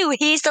Speed 2.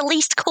 He's the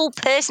least cool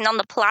person on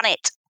the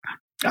planet.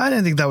 I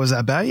didn't think that was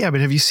that bad. Yeah,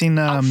 but have you seen...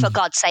 for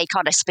God's sake,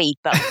 on a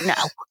speedboat. No.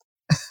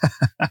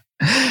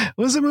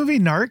 Was the movie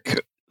Narc?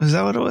 Is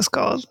that what it was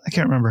called? I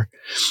can't remember.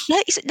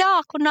 No, is it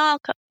Narc or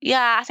Narc?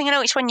 Yeah, I think I know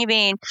which one you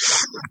mean.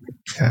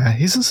 Yeah,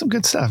 he's in some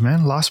good stuff,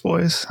 man. Lost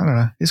Boys. I don't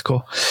know. He's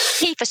cool.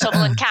 Kiefer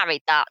Sutherland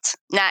carried that.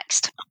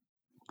 Next.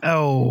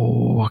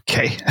 Oh,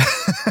 okay.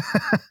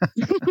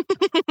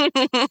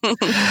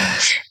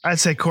 I'd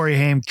say Corey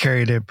Haim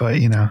carried it, but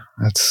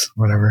that's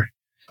whatever.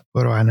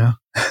 What do I know?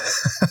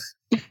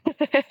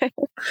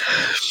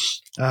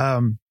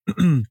 I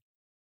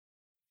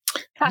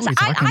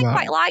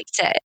quite liked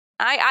it.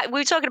 We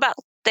were talking about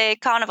the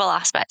carnival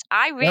aspect.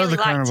 I really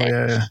liked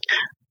it.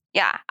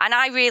 Yeah, and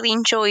I really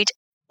enjoyed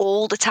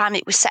all the time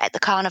it was set at the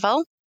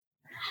carnival.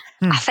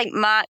 I think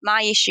my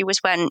issue was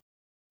when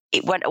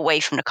it went away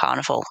from the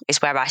carnival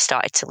is where I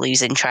started to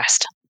lose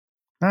interest.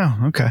 Oh,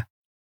 okay.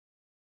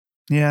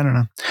 Yeah, I don't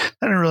know.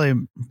 That didn't really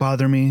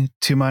bother me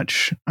too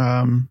much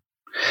in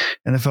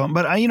the film,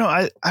 but I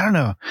don't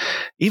know.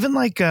 Even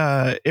like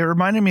it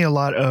reminded me a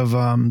lot of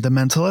The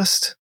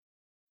Mentalist,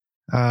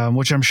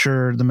 which I'm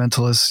sure The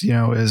Mentalist,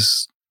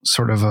 is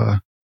sort of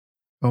a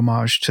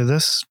homage to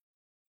this.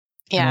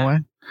 Yeah, in a way.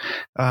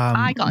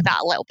 I got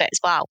that a little bit as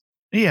well.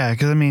 Yeah,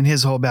 because I mean,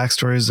 his whole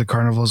backstory is the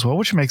carnival as well,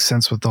 which makes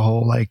sense with the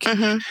whole like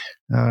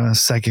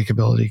psychic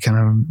ability kind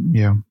of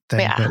thing.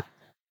 Yeah.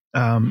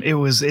 But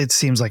it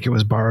seems like it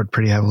was borrowed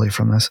pretty heavily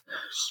from this,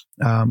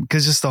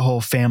 because just the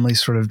whole family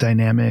sort of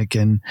dynamic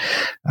and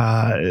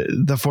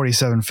the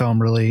 47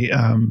 film really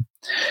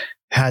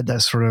had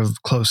that sort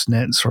of close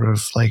knit sort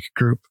of like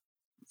group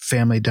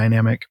family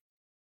dynamic,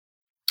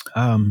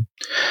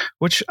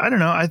 which I don't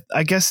know.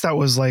 I guess that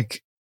was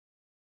like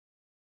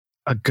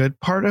a good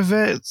part of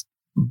it.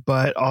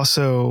 But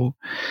also,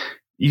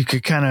 you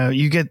could kind of,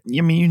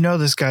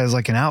 this guy is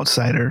like an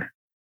outsider,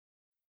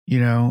 they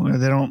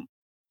don't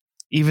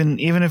even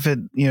if it,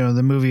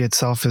 the movie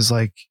itself is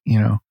like,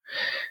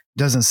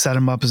 doesn't set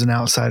him up as an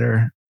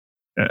outsider,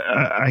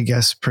 I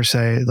guess per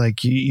se, like,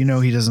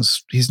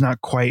 he's not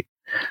quite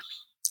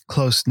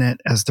close knit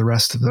as the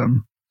rest of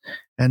them.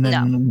 And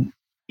then,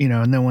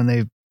 and then when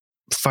they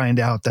find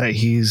out that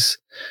he's,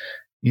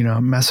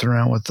 messing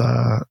around with,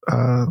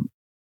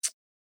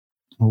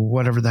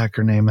 whatever the heck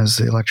her name is,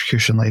 the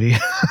electrocution lady.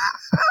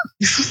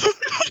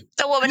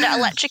 The woman that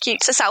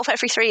electrocutes herself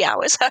every 3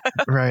 hours.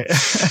 Right.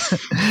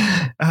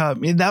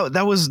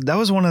 That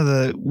was one of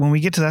the, when we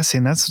get to that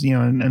scene, that's,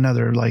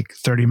 another like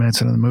 30 minutes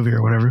into the movie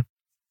or whatever.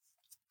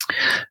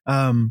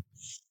 I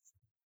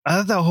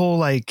thought that whole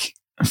like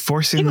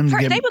forcing them to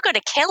get, they were going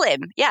to kill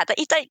him. Yeah.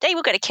 They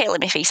were going to kill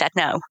him if he said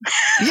no.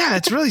 Yeah.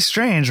 It's really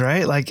strange,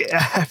 right? Like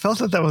I felt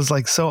that was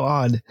like so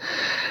odd.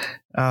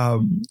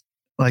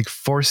 Like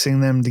forcing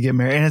them to get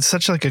married. And it's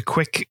such like a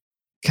quick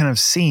kind of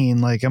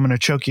scene, like, I'm going to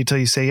choke you till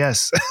you say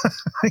yes.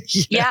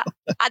 Yeah.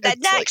 And then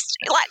next,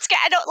 let's get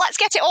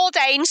it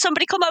ordained.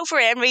 Somebody come over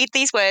here and read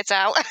these words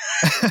out.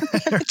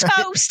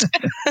 Toast.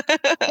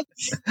 It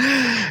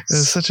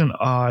was such an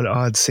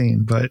odd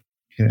scene, but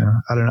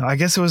I don't know. I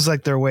guess it was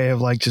like their way of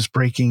like just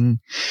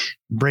breaking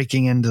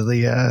into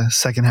the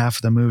second half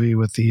of the movie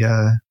with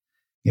the,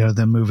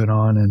 them moving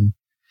on and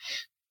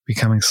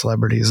becoming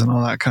celebrities and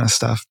all that kind of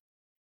stuff.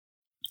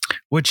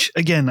 Which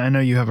again, I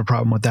know you have a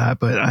problem with that,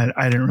 but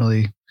I didn't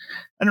really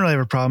have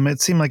a problem. It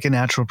seemed like a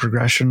natural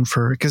progression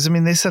because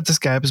they set this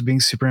guy up as being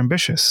super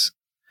ambitious,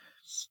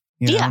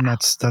 and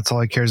that's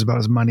all he cares about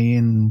is money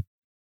and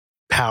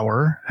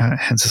power,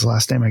 hence his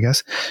last name, I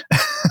guess.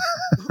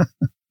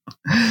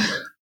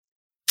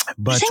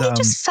 But I think it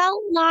just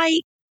felt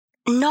like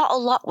not a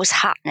lot was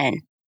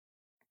happening.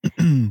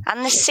 And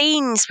the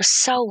scenes were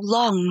so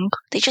long.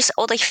 They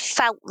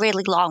felt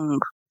really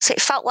long. So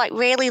it felt like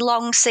really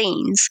long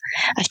scenes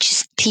of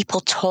just people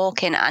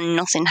talking and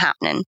nothing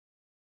happening.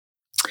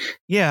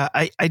 Yeah,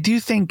 I do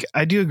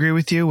agree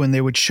with you when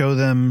they would show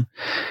them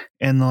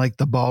in like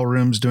the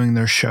ballrooms doing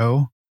their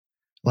show.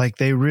 Like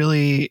they were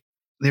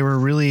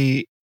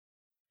really,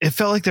 it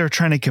felt like they were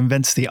trying to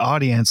convince the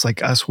audience,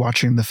 like us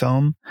watching the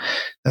film,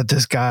 that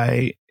this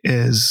guy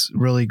is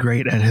really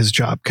great at his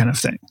job kind of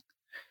thing.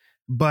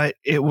 But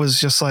it was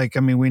just like,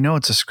 we know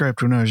it's a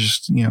script. We know it's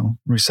just,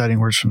 reciting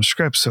words from a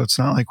script. So it's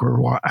not like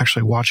we're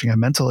actually watching a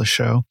Mentalist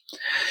show.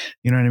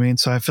 You know what I mean?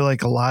 So I feel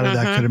like a lot of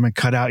that could have been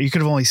cut out. You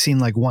could have only seen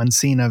like one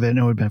scene of it and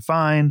it would have been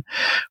fine,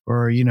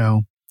 or,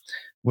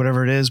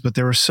 whatever it is. But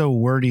they were so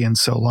wordy and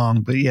so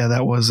long. But yeah,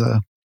 that was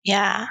a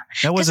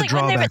drawback.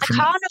 When they were at the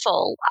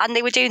carnival and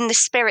they were doing the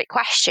spirit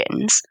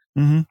questions,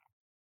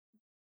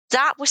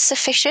 that was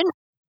sufficient.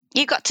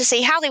 You got to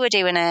see how they were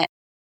doing it.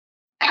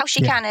 How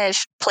she kind of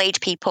played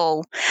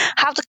people,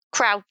 how the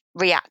crowd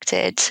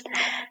reacted,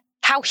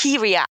 how he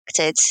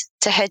reacted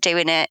to her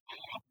doing it.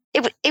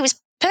 It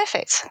was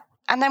perfect.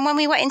 And then when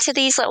we went into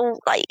these little,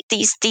 like,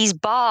 these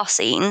bar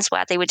scenes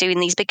where they were doing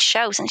these big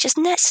shows, and it just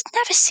never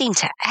seemed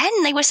to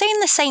end. They were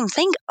saying the same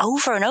thing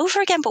over and over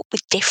again, but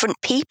with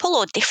different people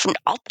or different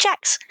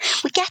objects.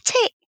 We get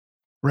it.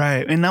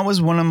 Right. And that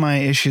was one of my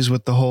issues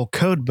with the whole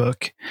code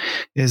book,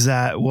 is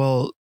that,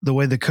 the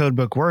way the code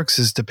book works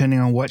is depending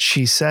on what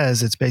she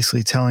says, it's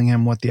basically telling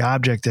him what the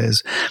object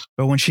is.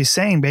 But when she's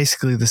saying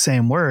basically the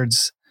same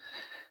words,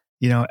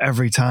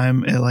 every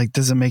time, it like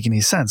doesn't make any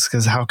sense,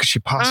 because how could she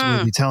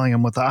possibly be telling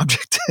him what the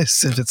object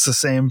is if it's the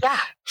same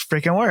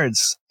freaking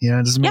words? It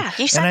doesn't make,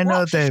 you said, and I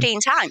know 15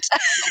 times.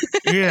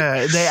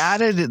 Yeah, they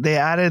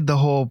added the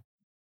whole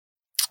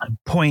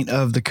point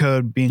of the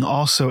code being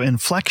also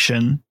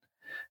inflection,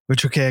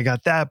 which, okay, I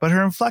got that, but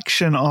her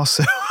inflection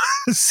also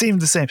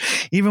seemed the same.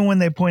 Even when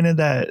they pointed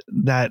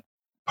that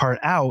part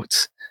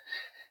out,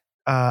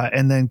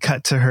 and then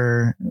cut to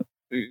her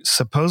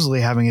supposedly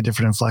having a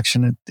different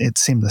inflection, it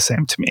seemed the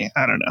same to me.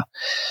 I don't know.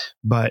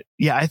 But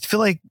yeah, I feel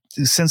like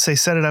since they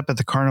set it up at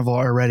the carnival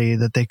already,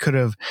 that they could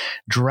have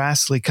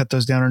drastically cut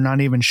those down or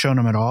not even shown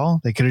them at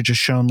all. They could have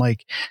just shown,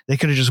 like, they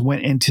could have just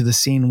went into the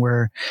scene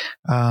where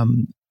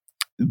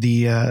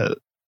the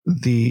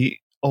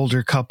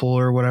older couple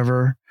or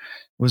whatever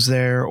was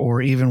there,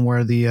 or even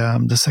where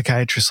the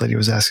psychiatrist lady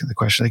was asking the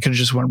question. They could have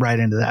just went right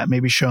into that.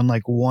 Maybe shown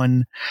like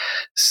one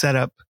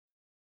setup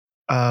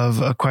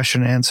of a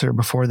question and answer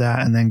before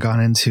that, and then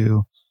gone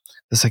into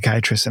the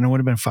psychiatrist, and it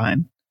would have been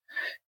fine.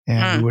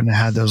 And we wouldn't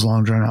have had those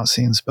long drawn out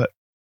scenes. But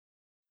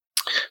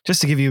just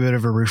to give you a bit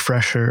of a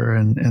refresher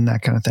and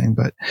that kind of thing.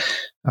 But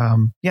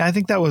yeah, I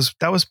think that was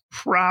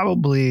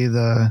probably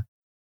the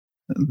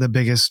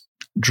biggest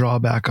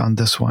drawback on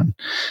this one,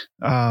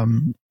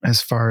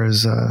 as far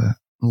as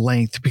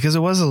length, because it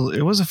was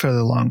a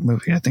fairly long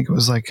movie. I think it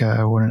was like an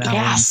hour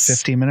and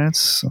 50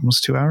 minutes,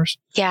 almost 2 hours.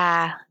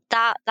 Yeah,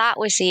 that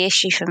was the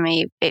issue for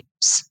me.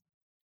 It's,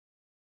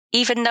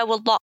 even though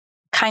a lot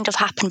kind of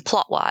happened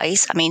plot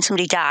wise.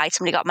 Somebody died,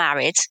 somebody got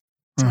married,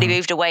 somebody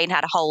moved away and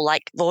had a whole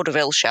like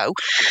vaudeville show.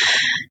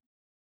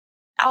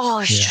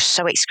 It's just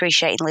so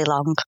excruciatingly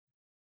long.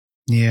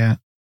 Yeah.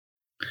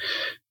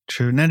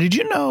 True. Now, did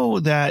you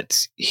know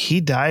that he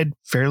died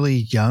fairly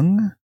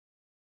young?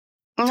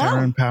 No.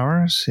 Tyrone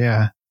Powers?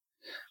 Yeah.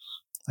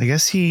 I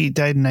guess he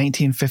died in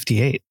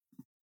 1958.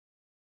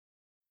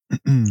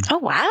 Oh,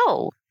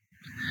 wow.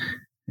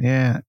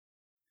 Yeah.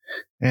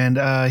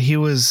 And he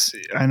was,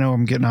 I know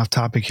I'm getting off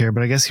topic here,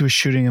 but I guess he was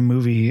shooting a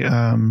movie,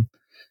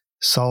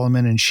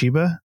 Solomon and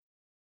Sheba.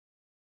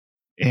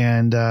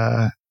 And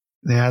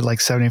they had like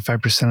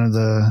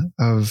 75%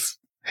 of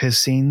his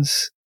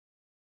scenes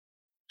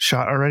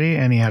shot already,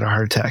 and he had a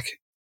heart attack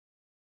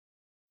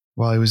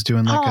while he was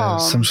doing like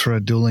some sort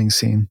of dueling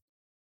scene.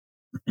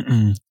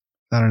 I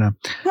don't know.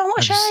 Well,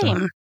 what a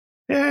shame.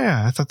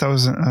 Yeah, I thought that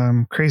was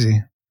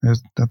crazy.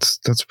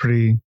 That's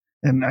pretty,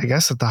 and I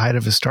guess at the height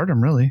of his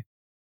stardom, really.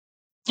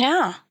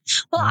 Yeah.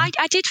 Well, I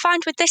did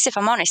find with this, if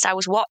I'm honest, I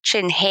was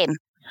watching him,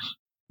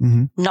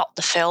 not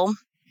the film.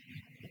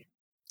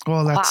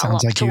 Well, that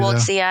sounds like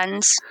towards the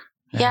end.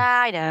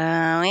 Yeah, I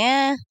know.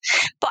 Yeah,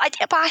 but I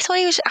thought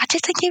I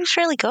did think he was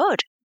really good.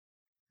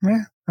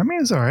 Yeah, I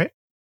mean, it's all right.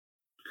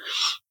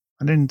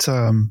 I didn't.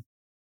 I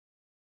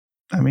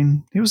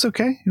mean, he was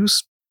okay.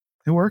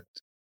 It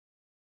worked.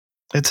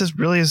 It's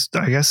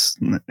I guess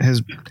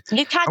his.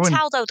 You can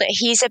tell though that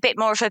he's a bit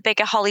more of a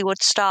bigger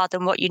Hollywood star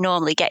than what you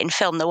normally get in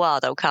film noir,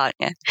 though, can't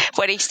you?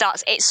 When he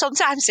starts,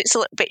 sometimes it's a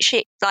little bit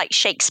like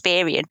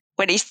Shakespearean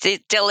when he's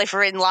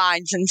delivering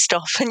lines and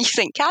stuff, and you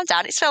think, calm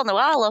down, it's film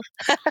noir, love.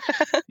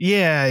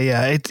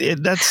 Yeah.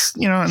 That's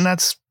and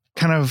that's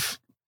kind of,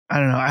 I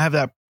don't know. I have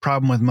that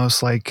problem with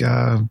most like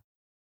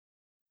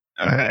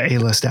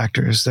A-list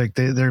actors. Like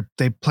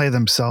they play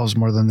themselves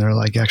more than they're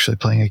like actually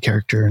playing a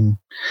character, and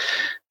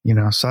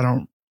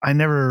so I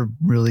never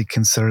really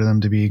consider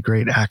them to be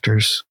great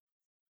actors.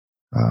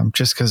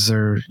 Just because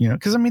they're,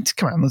 because I mean,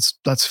 come on,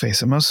 let's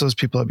face it. Most of those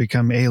people that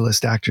become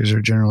A-list actors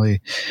are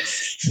generally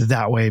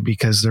that way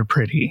because they're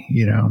pretty,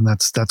 and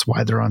that's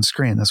why they're on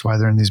screen. That's why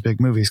they're in these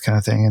big movies, kind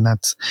of thing. And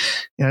that's,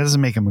 it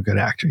doesn't make them a good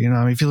actor. I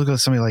mean, if you look at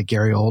somebody like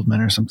Gary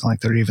Oldman or something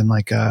like that, or even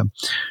like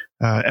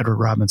Edward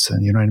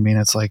Robinson, you know what I mean?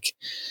 It's like,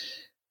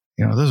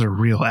 those are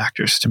real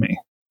actors to me.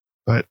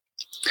 But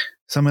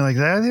somebody like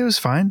that, he was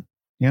fine.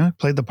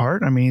 Played the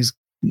part. I mean, he's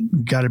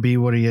got to be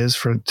what he is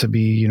to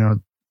be,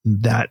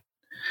 that,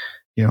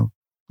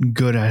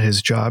 good at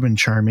his job and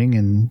charming,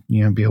 and,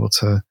 be able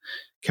to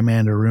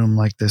command a room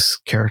like this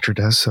character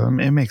does. So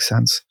it makes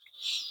sense.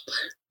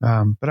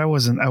 But I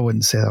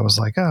wouldn't say that was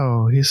like,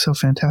 oh, he's so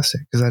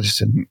fantastic, because I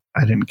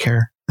didn't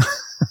care.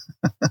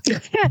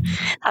 That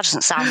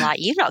doesn't sound like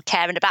you not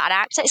caring about an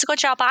actor. It's a good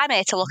job I'm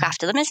here to look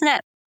after them, isn't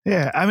it?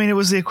 Yeah. I mean, it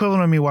was the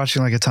equivalent of me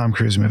watching like a Tom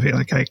Cruise movie.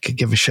 Like I could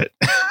give a shit,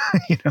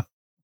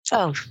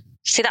 Oh,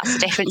 see, that's the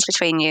difference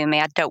between you and me.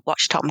 I don't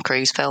watch Tom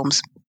Cruise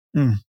films.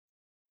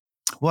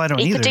 Well, I don't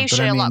either. He could do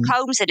Sherlock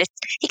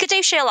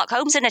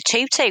Holmes in a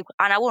tutu,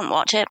 and I wouldn't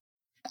watch it.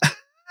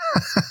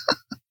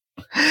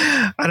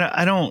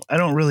 I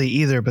don't really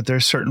either, but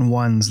there's certain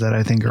ones that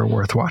I think are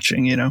worth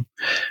watching,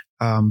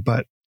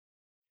 but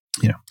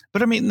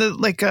I mean,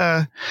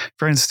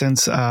 for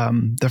instance,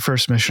 the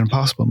first Mission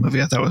Impossible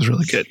movie, I thought was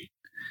really good,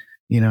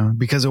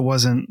 because it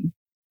wasn't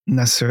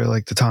necessarily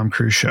like the Tom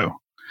Cruise show.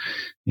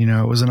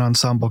 It was an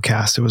ensemble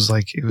cast. It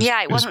wasn't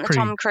the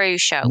Tom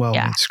Cruise show. Well,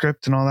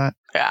 script and all that.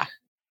 Yeah.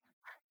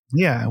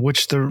 Yeah.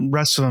 Which the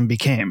rest of them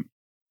became,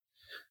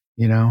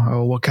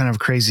 what kind of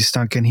crazy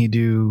stunt can he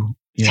do,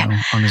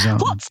 on his own?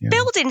 What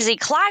buildings is he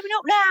climbing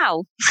up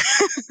now?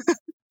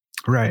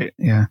 Right.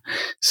 Yeah.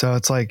 So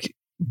it's like,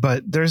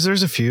 but there's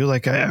a few,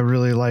 like I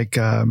really like,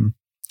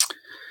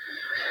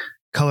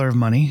 Color of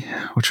Money,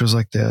 which was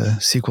like the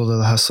sequel to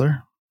The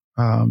Hustler.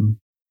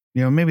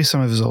 Maybe some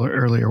of his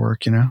earlier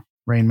work,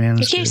 Rain Man.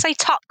 If you say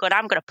Top Gun,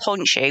 I'm going to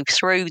punch you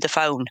through the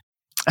phone.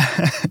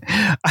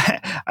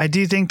 I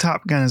do think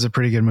Top Gun is a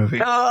pretty good movie.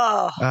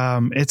 Oh.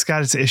 It's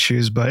got its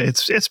issues, but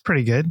it's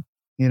pretty good,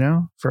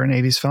 for an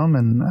 80s film.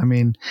 And I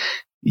mean,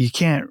 you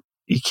can't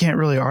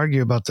really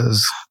argue about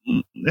those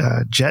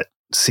jet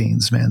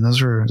scenes, man.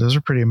 Those are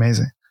pretty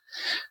amazing.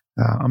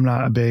 I'm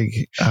not a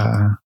big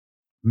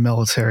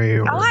military.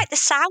 I like the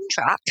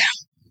soundtrack.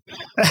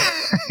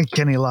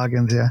 Kenny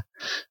Loggins, yeah.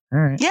 All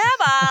right.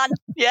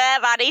 Yeah,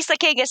 man. He's the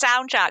king of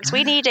soundtracks.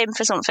 We need him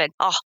for something.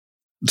 Oh,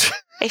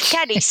 if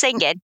Kenny's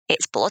singing,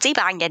 it's bloody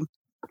banging.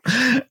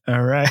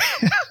 All right.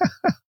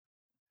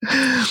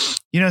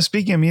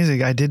 Speaking of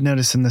music, I did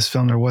notice in this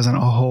film there wasn't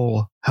a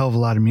whole hell of a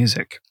lot of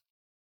music.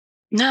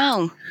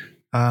 No.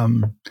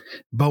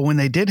 But when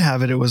they did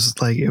have it, it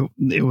was like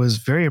it was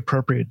very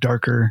appropriate,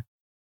 darker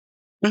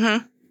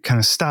kind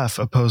of stuff,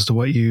 opposed to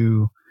what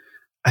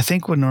I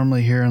think would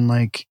normally hear in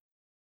like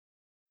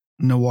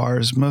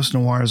noirs. Most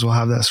noirs will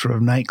have that sort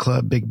of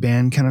nightclub, big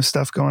band kind of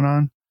stuff going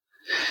on,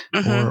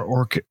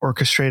 or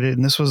orchestrated.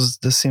 And this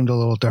seemed a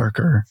little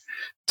darker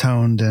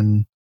toned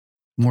and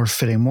more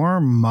fitting, more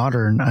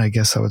modern, I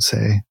guess I would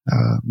say,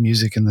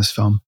 music in this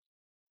film.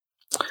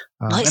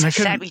 It's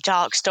a very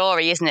dark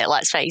story, isn't it?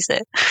 Let's face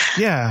it.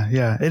 Yeah.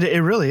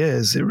 It really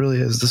is. It really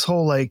is. This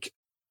whole like,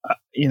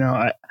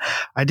 I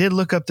did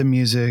look up the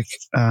music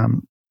a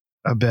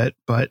bit,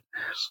 but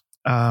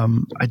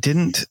I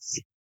didn't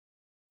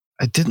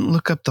I didn't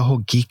look up the whole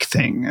geek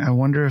thing. I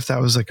wonder if that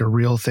was like a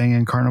real thing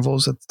in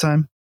carnivals at the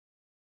time.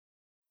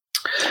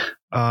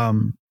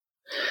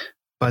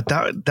 But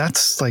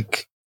that's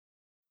like,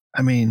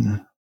 I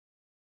mean,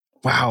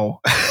 wow.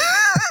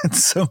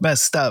 It's so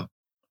messed up.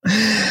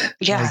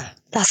 Yeah, like,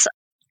 that's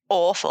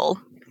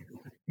awful.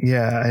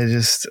 Yeah, I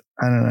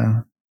don't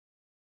know.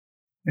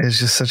 It's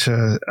just such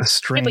a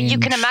strange... Yeah, but you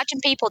can imagine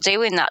people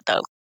doing that,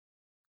 though.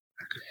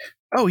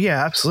 Oh,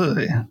 yeah,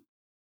 absolutely.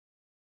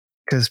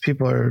 Because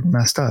people are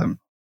messed up.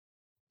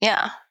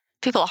 Yeah,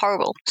 people are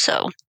horrible,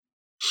 so...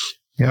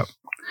 Yep.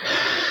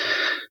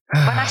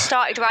 When I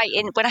started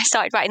writing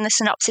the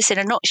synopsis in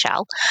a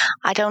nutshell,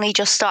 I'd only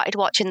just started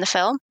watching the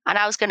film, and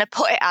I was going to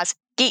put it as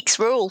geeks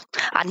rule,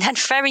 and then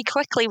very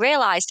quickly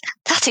realised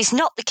that is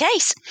not the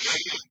case.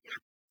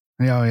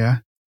 Oh, yeah.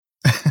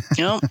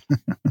 Yep.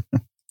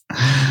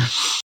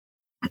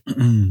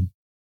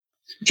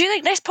 Do you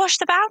think this pushed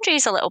the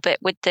boundaries a little bit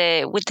with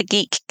the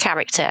geek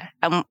character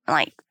and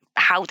like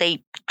how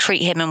they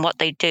treat him and what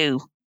they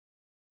do?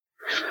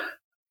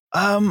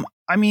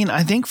 I mean,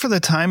 I think for the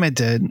time it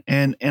did,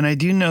 and I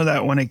do know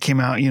that when it came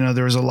out,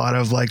 there was a lot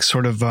of like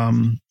sort of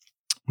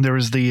there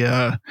was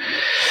the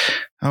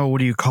what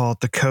do you call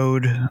it, the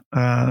code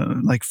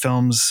like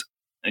films,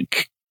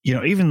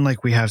 even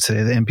like we have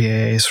today, the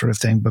MPAA sort of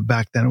thing, but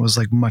back then it was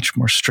like much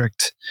more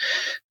strict.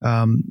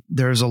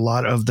 There's a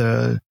lot of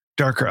the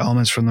darker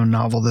elements from the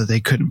novel that they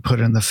couldn't put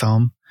in the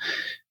film.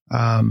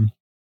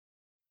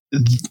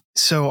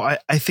 So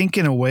I think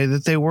in a way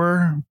that they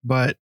were,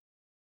 but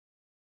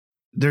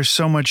there's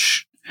so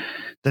much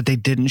that they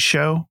didn't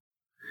show.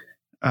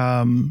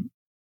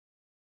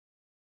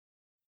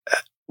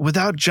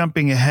 Without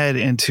jumping ahead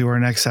into our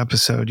next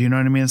episode, you know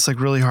what I mean? It's like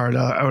really hard.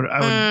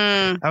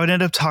 I would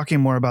end up talking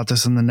more about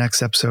this in the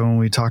next episode when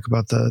we talk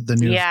about the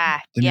new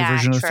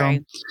version of the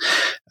film.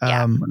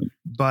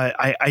 But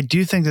I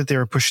do think that they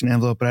were pushing the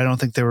envelope, but I don't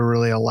think they were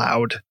really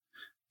allowed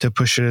to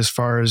push it as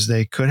far as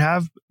they could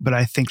have. But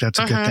I think that's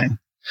a good thing.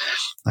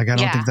 Like, I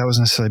don't think that was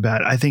necessarily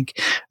bad. I think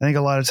a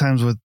lot of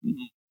times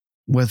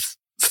with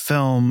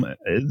film,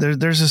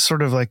 there's this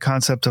sort of like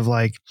concept of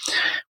like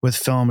with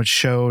film, it's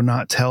show,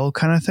 not tell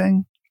kind of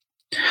thing.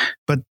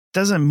 But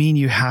doesn't mean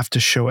you have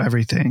to show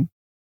everything.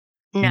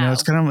 No,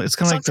 it's kind of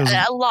like those,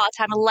 a lot of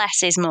time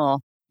less is more.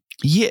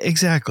 Yeah,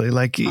 exactly.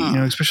 Like,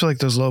 especially like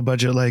those low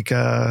budget, like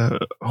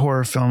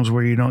horror films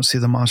where you don't see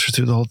the monster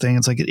through the whole thing.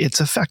 It's like, it's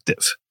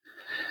effective,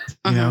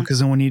 because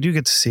then when you do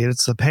get to see it,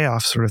 it's the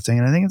payoff sort of thing.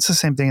 And I think it's the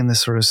same thing in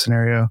this sort of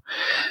scenario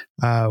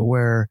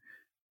where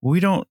we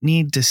don't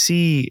need to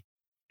see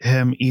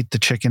him eat the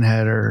chicken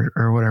head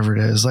or whatever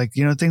it is, like,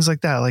 things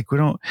like that. Like, we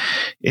don't,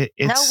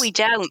 no, we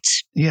don't.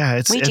 Yeah.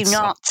 We do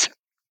not.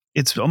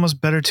 It's almost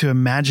better to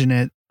imagine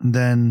it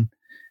than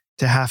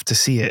to have to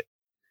see it,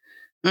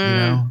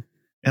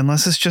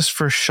 unless it's just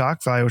for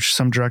shock value, which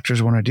some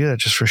directors want to do that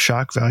just for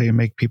shock value and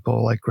make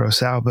people like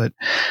gross out. But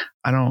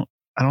I don't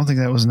think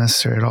that was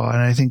necessary at all.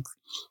 And I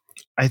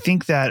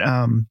think that,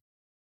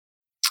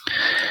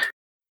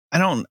 I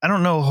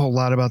don't know a whole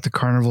lot about the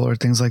carnival or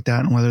things like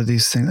that, and whether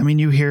these things, I mean,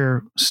 you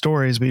hear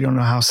stories, but you don't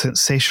know how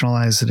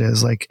sensationalized it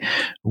is. Like,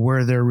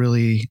 were there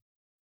really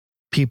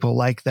people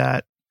like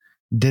that?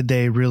 Did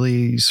they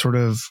really sort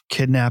of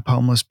kidnap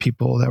homeless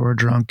people that were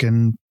drunk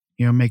and,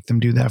 make them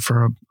do that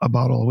for a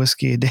bottle of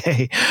whiskey a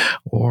day?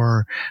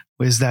 Or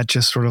is that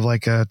just sort of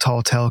like a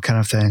tall tale kind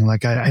of thing?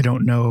 Like, I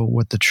don't know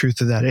what the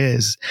truth of that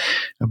is,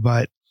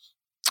 but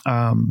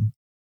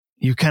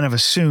you kind of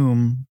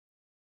assume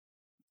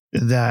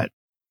that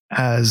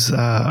as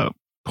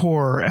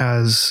poor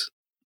as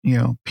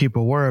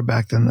people were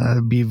back then, that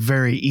would be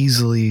very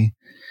easily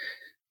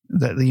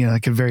that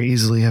could very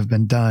easily have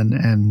been done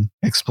and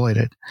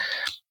exploited.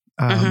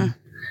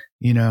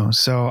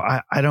 So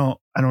I don't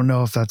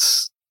know if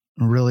that's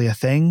really a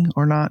thing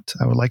or not.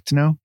 I would like to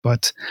know,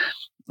 but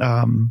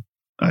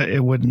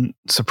it wouldn't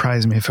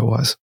surprise me if it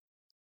was.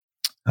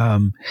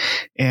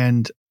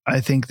 And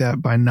I think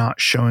that by not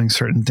showing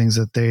certain things,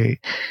 that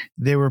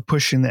they were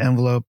pushing the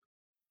envelope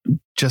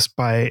just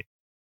by,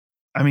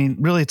 I mean,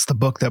 really it's the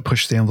book that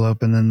pushed the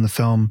envelope, and then the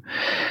film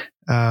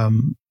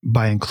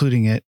by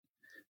including it,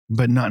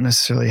 but not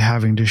necessarily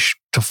having to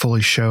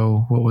fully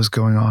show what was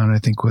going on, I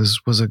think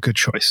was a good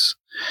choice.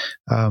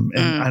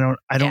 And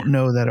I don't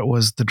know that it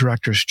was the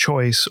director's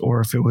choice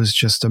or if it was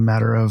just a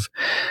matter of,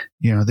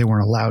 they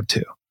weren't allowed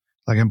to.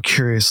 Like, I'm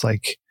curious,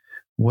 like,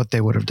 what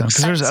they would have done,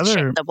 because there's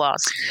other that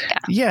was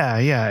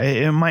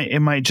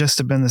it might just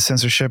have been the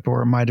censorship,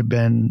 or it might have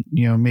been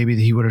maybe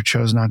he would have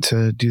chose not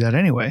to do that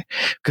anyway,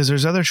 because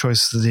there's other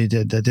choices that they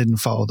did that didn't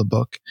follow the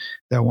book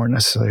that weren't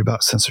necessarily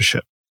about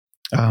censorship.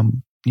 There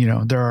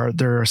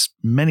are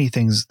many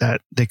things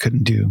that they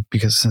couldn't do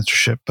because of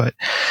censorship, but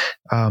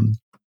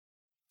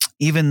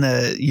even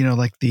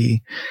like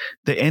the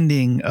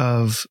ending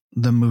of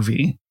the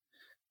movie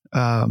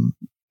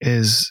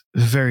is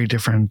very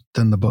different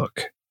than the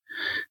book.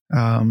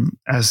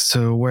 As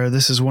to where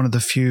this is one of the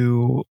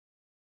few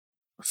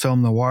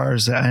film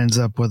noirs that ends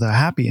up with a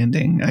happy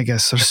ending, I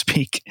guess, so to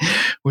speak,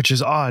 which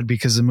is odd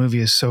because the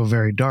movie is so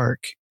very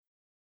dark.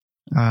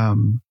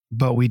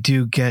 but we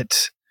do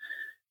get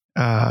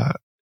to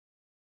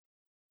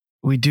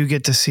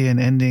see an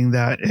ending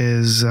that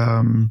is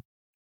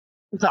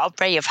Got a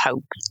ray of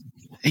hope.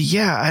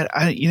 Yeah,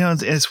 I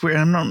it's weird.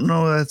 I don't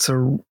know that's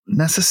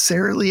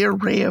necessarily a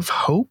ray of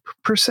hope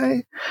per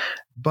se,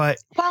 but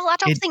well, I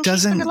don't think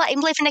he's going to let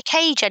him live in a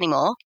cage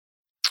anymore.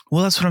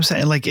 Well, that's what I'm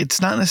saying. Like, it's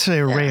not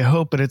necessarily a ray of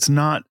hope, but it's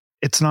not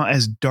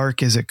as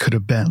dark as it could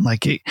have been.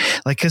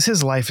 Because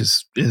his life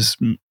is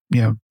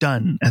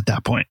done at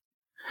that point.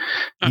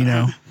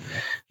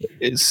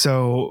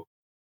 So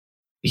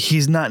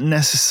he's not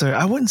necessarily.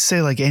 I wouldn't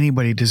say like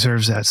anybody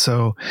deserves that.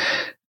 So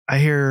I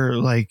hear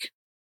like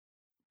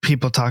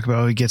people talk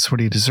about he gets what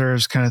he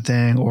deserves kind of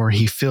thing, or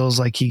he feels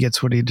like he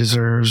gets what he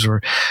deserves,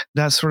 or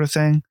that sort of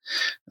thing.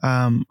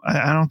 I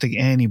don't think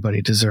anybody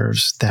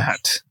deserves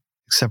that,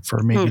 except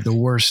for maybe the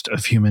worst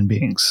of human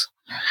beings.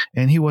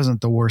 And he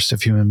wasn't the worst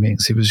of human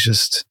beings. He was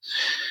just,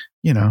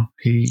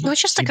 he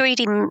was just a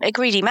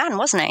greedy man,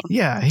 wasn't he?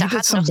 Yeah, he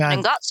did some bad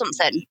and got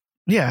something.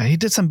 Yeah, he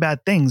did some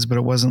bad things, but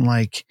it wasn't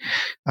like,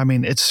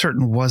 it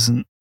certain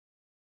wasn't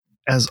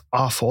as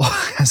awful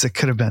as it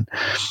could have been.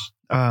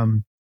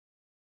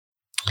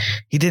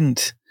 He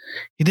didn't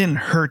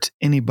hurt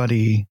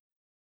anybody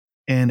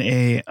in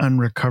a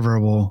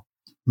unrecoverable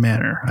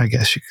manner, I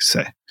guess you could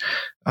say.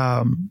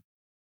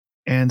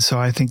 And so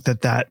I think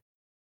that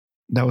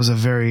was a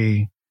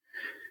very,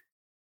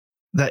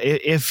 that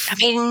if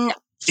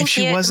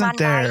she wasn't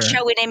there,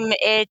 showing him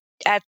a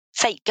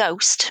fake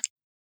ghost.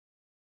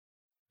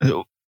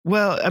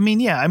 Well,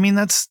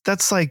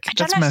 that's like, I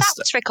don't know if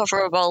that's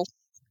recoverable.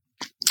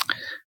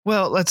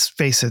 Well, let's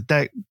face it,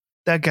 that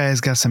guy has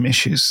got some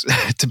issues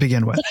to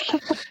begin with,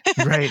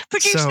 right?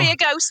 Produce me a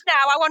ghost now.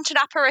 I want an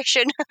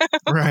apparition.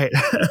 Right.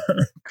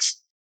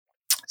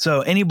 So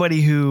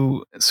anybody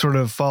who sort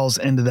of falls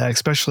into that,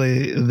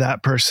 especially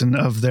that person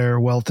of their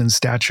wealth and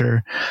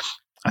stature,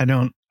 I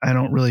don't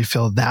really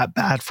feel that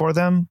bad for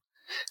them,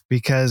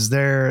 because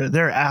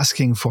they're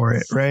asking for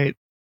it, right?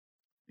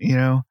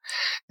 In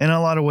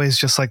a lot of ways,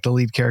 just like the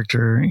lead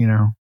character,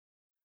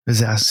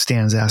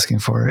 stands asking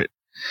for it.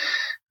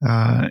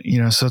 So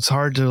it's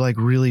hard to like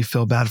really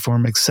feel bad for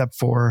him, except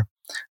for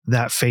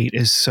that fate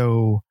is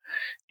so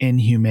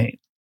inhumane.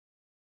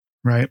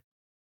 Right.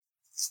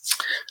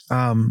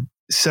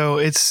 So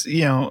it's,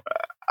 I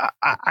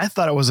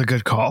thought it was a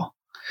good call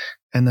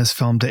in this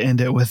film to end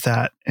it with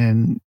that.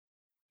 And,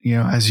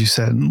 as you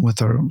said,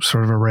 with a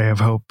sort of a ray of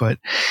hope, but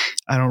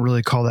I don't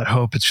really call that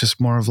hope. It's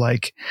just more of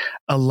like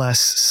a less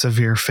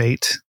severe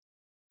fate,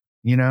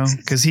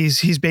 because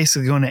he's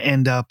basically going to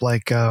end up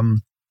like,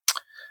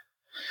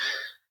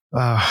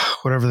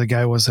 whatever the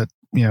guy was that,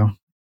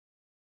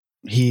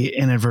 he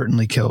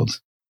inadvertently killed,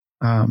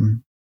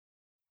 the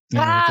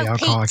alcohol.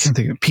 Pete. I can't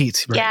think of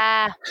Pete. Right?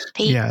 Yeah.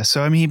 Pete. Yeah.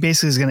 So, he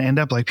basically is going to end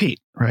up like Pete,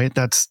 right?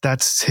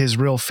 That's his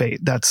real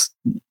fate. That's,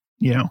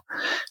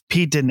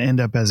 Pete didn't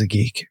end up as a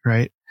geek,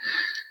 right?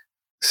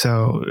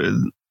 So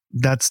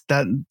that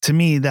to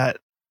me, that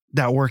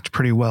worked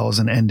pretty well as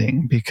an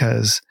ending,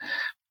 because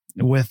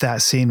with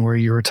that scene where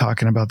you were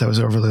talking about that was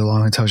overly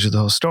long and tells you the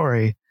whole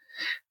story,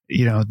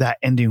 that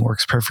ending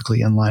works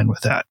perfectly in line with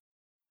that,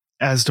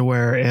 as to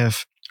where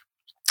if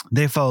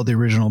they follow the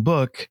original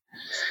book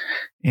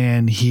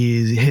and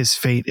his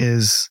fate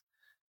is,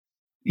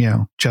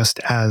 just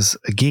as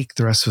a geek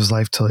the rest of his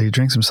life till he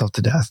drinks himself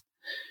to death,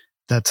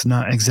 that's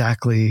not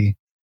exactly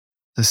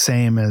the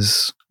same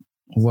as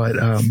what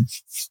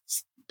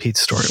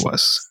Pete's story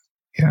was,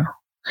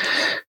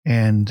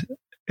 and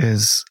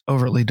is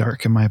overtly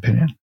dark in my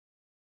opinion,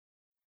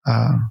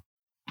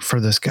 for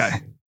this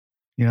guy.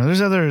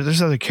 There's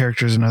other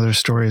characters and other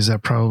stories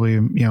that probably,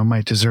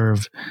 might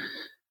deserve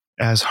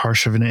as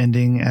harsh of an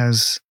ending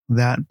as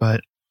that,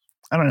 but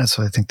I don't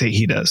necessarily think that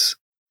he does,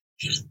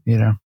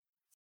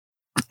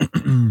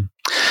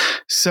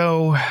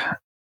 So,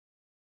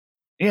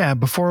 yeah,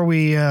 before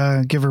we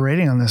give a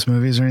rating on this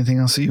movie, is there anything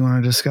else that you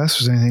want to discuss?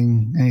 Was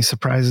any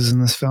surprises in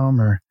this film,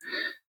 or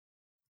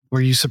were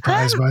you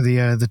surprised by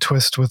the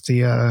twist with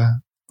the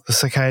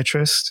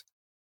psychiatrist?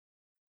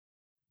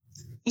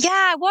 Yeah,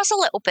 I was a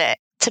little bit,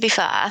 to be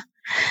fair.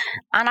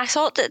 And I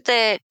thought that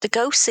the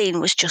ghost scene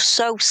was just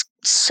so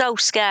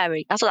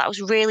scary. I thought that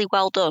was really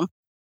well done.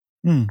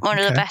 One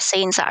of the best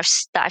scenes that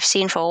I've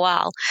seen for a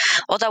while.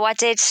 Although I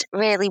did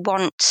really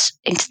want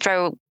him to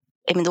throw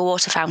him in the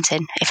water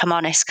fountain, if I'm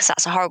honest, because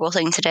that's a horrible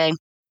thing to do.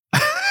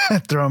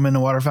 Throw him in the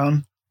water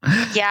fountain?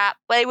 Yeah,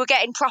 well, they were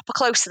getting proper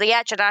close to the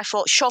edge, and I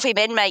thought, shove him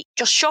in, mate.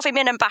 Just shove him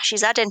in and bash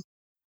his head in.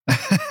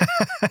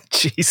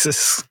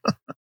 Jesus.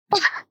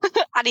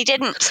 And he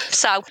didn't.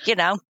 So,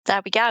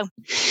 there we go.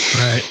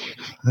 Right.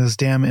 Those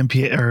damn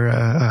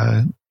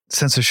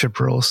censorship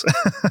rules.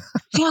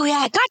 Oh,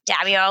 yeah. God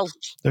damn you all.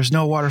 There's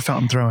no water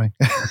fountain throwing.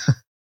 But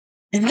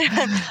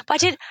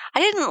I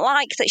didn't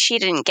like that she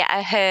didn't get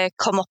her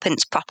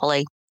comeuppance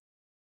properly.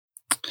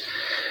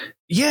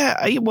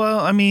 Yeah.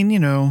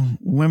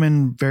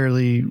 Women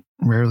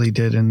rarely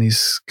did in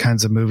these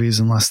kinds of movies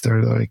unless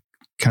they're like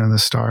kind of the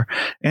star.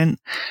 And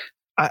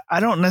I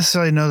don't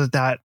necessarily know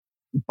that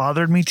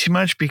bothered me too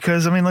much,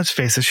 because let's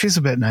face it, she's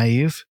a bit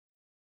naive,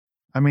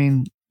 I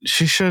mean,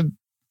 she should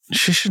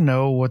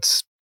know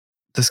what's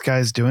this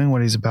guy's doing,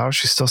 what he's about.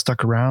 She's still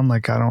stuck around.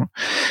 Like,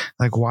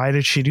 why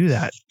did she do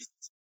that?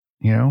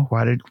 You know,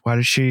 why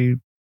did she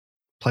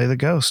play the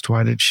ghost?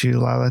 Why did she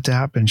allow that to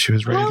happen? She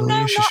was ready to leave.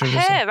 No, she not should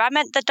have. her. I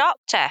meant the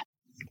doctor.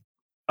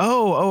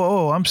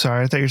 Oh, I'm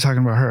sorry. I thought you were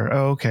talking about her.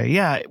 Oh, okay.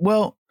 Yeah.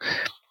 Well,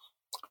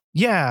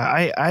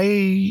 yeah,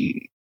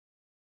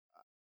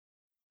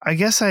 I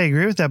guess I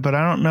agree with that, but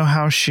I don't know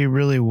how she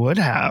really would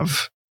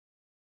have,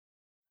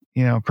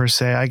 you know, per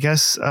se. I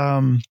guess,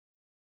 I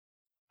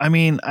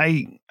mean,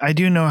 I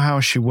do know how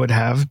she would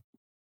have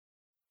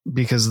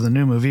because of the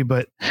new movie,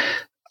 but,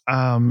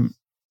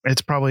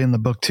 it's probably in the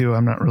book too.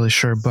 I'm not really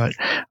sure, but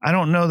I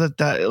don't know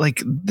that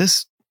like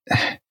this,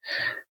 I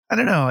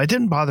don't know. It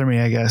didn't bother me,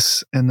 I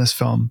guess, in this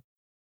film.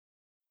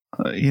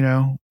 You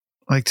know,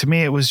 like to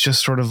me, it was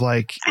just sort of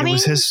like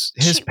was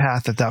his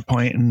path at that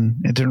point, and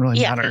it didn't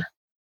really matter.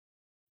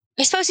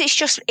 I suppose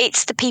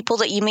it's the people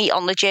that you meet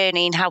on the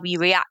journey and how you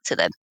react to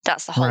them.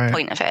 That's the whole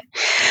point of it.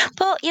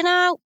 But, you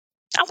know,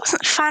 I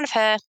wasn't a fan of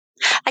her.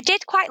 I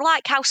did quite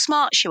like how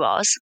smart she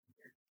was.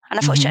 And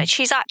I thought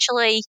she's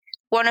actually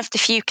one of the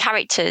few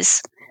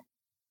characters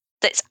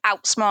that's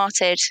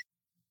outsmarted,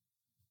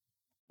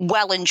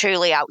 well and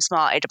truly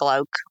outsmarted a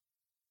bloke.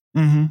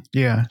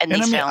 Yeah. In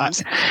these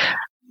films.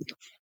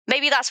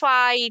 Maybe that's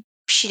why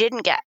she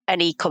didn't get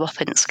any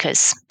comeuppance,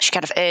 because she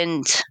kind of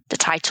earned the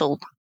title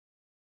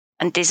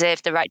and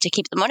deserved the right to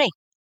keep the money.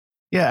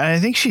 Yeah, and I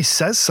think she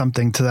says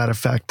something to that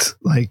effect,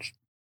 like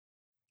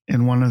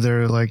in one of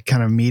their like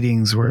kind of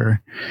meetings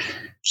where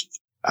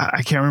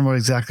I can't remember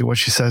exactly what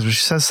she says, but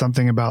she says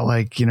something about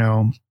like, you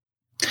know,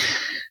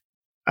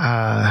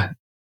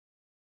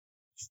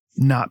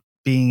 not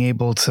being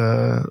able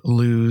to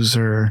lose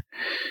or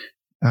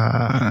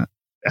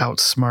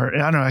outsmart. I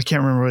don't know. I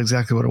can't remember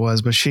exactly what it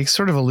was, but she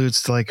sort of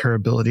alludes to like her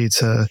ability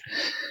to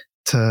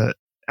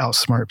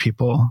outsmart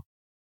people.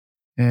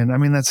 And I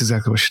mean, that's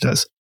exactly what she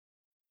does.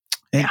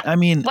 And I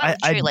mean,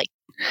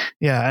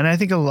 yeah. And I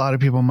think a lot of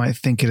people might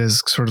think it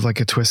is sort of like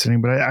a twist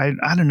ending, but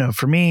I don't know.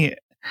 For me,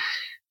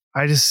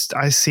 I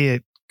see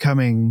it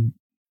coming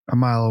a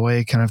mile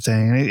away kind of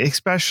thing. And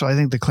especially, I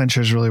think the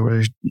clincher is really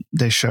where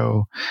they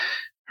show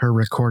her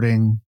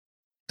recording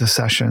the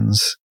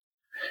sessions.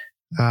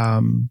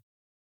 I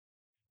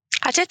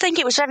did think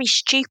it was very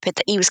stupid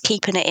that he was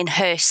keeping it in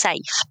her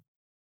safe.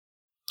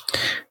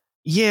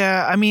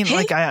 Yeah, I mean, who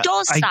like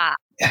does that?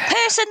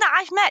 Person that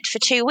I've met for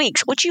 2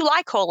 weeks, would you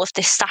like all of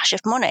this stash of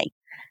money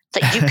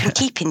that you can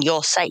keep in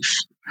your safe?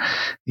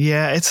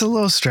 Yeah, it's a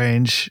little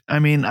strange. I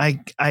mean, I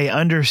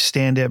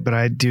understand it, but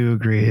I do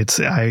agree.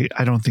 I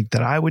don't think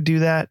that I would do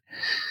that.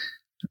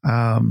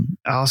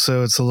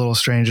 Also, it's a little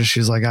strange that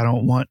she's like, I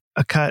don't want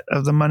a cut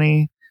of the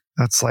money.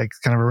 That's like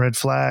kind of a red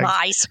flag.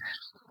 Lies.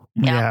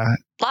 Yeah.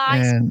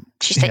 Lies. And,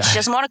 she said she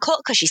doesn't want a cut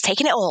because she's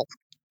taking it all.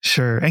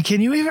 Sure. And can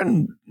you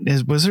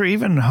was there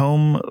even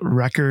home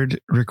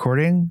record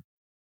recording?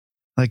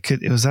 Like,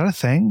 was that a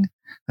thing?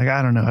 Like,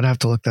 I don't know. I'd have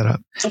to look that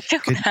up.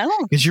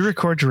 Could you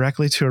record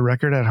directly to a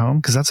record at home?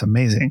 Because that's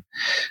amazing.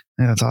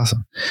 Yeah, that's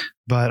awesome.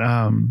 But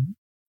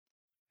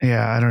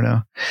yeah, I don't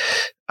know.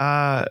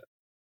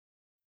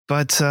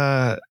 But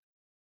I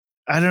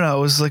don't know.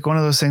 It was like one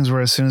of those things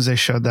where as soon as they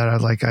showed that,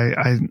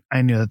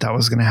 I knew that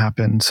was going to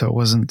happen. So it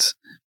wasn't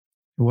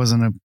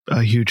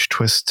a huge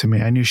twist to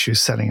me. I knew she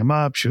was setting him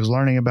up. She was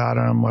learning about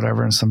him,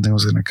 whatever, and something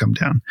was going to come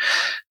down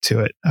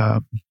to it.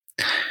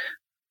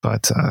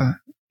 But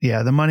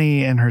yeah, the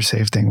money and her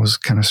safe thing was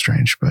kind of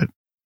strange, but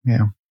you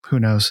know, who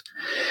knows?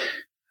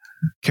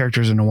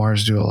 Characters in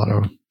noirs do a lot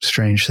of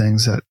strange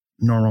things that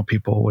normal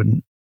people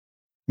wouldn't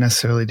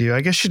necessarily do.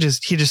 I guess he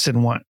just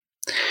didn't want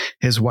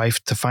his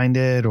wife to find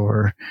it,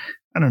 or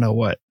I don't know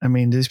what. I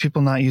mean, do these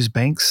people not use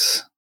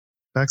banks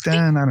back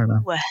then? I don't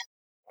know.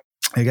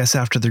 I guess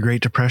after the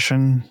Great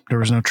Depression, there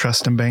was no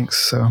trust in banks.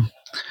 So,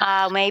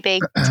 maybe,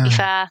 to be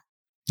fair.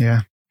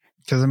 Yeah.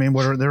 Because, I mean,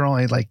 they're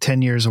only like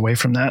 10 years away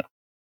from that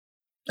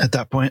at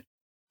that point,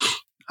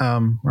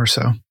 or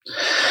so.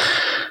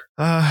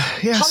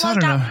 Yeah, so I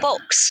don't know. Hollowed out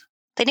books.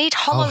 They need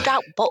hollowed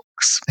out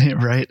books.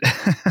 Right.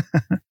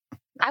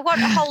 I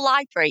want a whole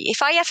library.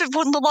 If I ever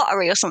won the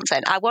lottery or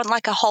something, I want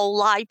like a whole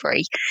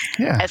library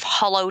of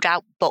hollowed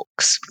out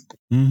books.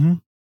 Mm-hmm.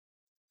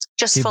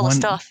 Just full of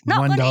stuff.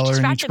 Not money,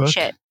 just random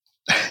shit.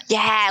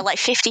 Yeah, like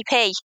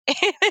 50p.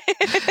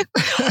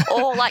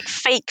 Or like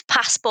fake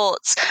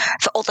passports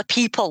for other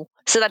people.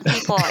 So then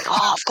people are like,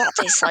 oh, I've got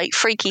this like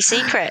freaky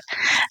secret.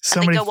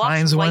 Somebody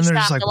finds one, they're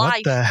just like,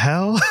 what the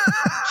hell?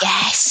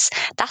 Yes,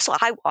 that's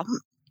what I want.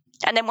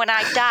 And then when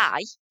I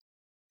die,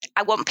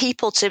 I want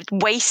people to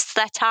waste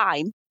their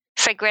time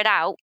figuring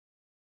out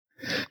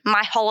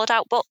my hollowed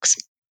out books.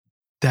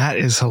 That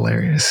is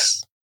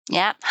hilarious.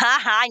 Yeah.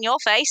 Ha, in your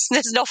face.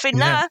 There's nothing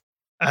there.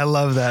 I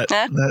love that.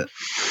 Yeah.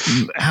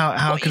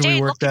 How can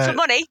we work that? For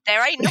money,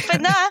 there ain't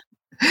nothing there.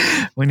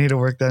 We need to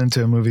work that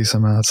into a movie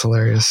somehow. It's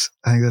hilarious.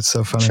 I think that's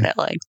so funny.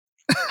 Definitely.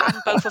 And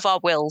both of our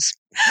wills.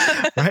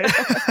 Right?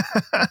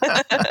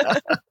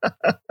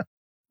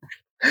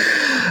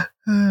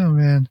 Oh,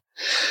 man.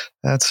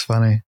 That's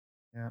funny.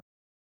 Yeah.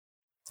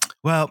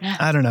 Well,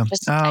 I don't know.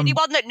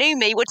 Anyone that knew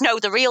me would know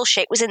the real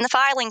shit was in the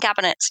filing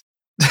cabinets.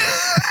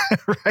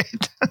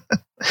 Right.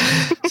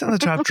 It's in the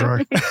top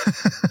drawer.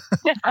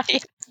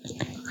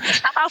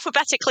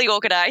 Alphabetically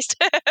organised.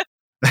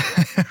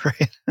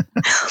 Right.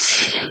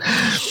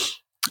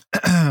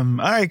 All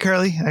right,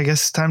 Carly, I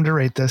guess it's time to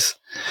rate this.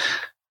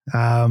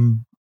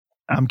 I'm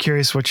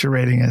curious what your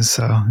rating is,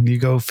 so you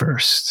go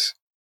first.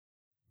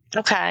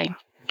 Okay.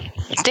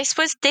 This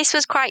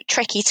was quite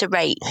tricky to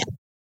rate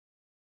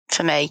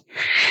for me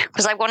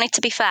because I wanted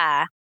to be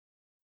fair,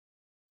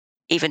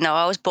 even though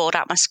I was bored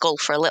out my skull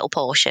for a little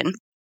portion.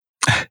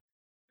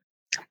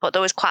 But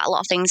there was quite a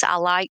lot of things that I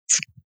liked.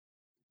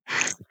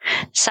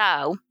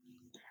 So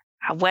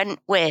I went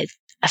with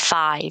a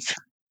 5.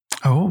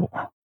 Oh.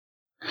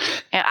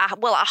 I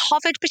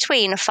hovered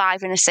between a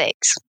 5 and a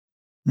 6.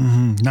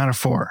 Not a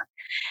 4.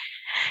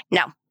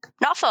 No,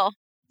 not a 4.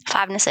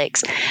 5 and a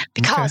 6.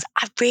 Because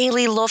I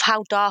really love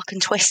how dark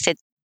and twisted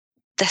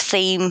the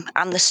theme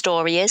and the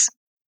story is.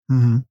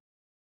 Mm-hmm.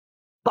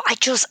 But I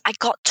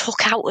got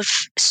took out of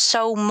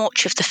so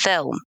much of the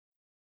film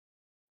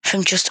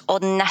from just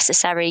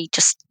unnecessary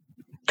just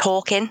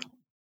talking.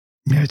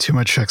 Yeah, too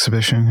much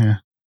exhibition, yeah.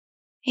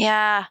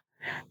 Yeah.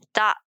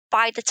 That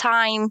by the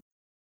time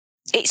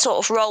it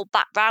sort of rolled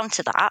back round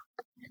to that,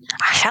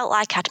 I felt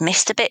like I'd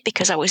missed a bit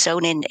because I was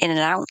zoning in and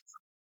out.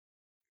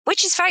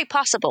 Which is very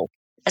possible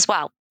as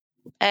well.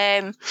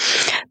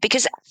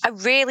 Because I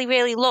really,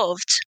 really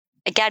loved,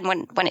 again,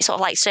 when it sort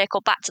of like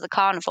circled back to the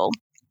carnival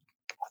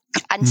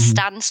and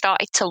Stan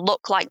started to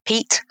look like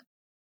Pete.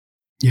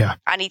 Yeah.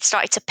 And he'd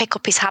started to pick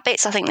up his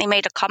habits. I think they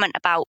made a comment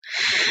about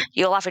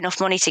you'll have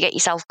enough money to get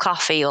yourself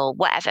coffee or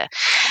whatever.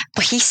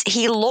 But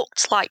he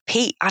looked like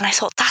Pete. And I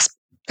thought, that's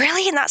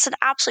brilliant. That's an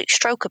absolute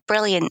stroke of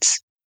brilliance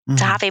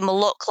to have him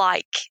look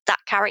like that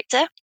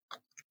character.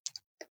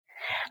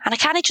 And I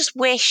kind of just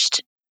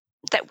wished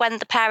that when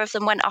the pair of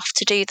them went off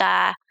to do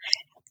their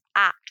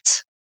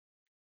act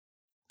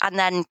and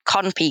then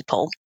con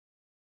people,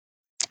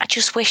 I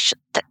just wish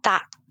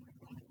that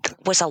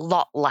was a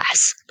lot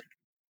less.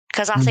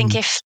 Because I think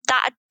if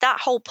that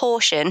whole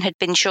portion had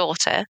been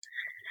shorter,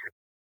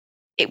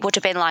 it would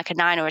have been like a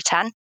 9 or a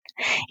 10.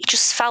 It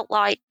just felt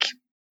like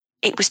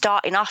it was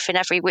darting off in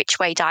every which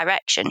way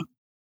direction.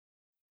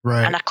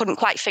 Right. And I couldn't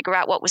quite figure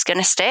out what was going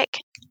to stick.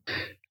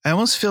 I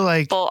almost feel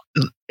like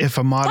if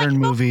a modern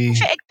movie...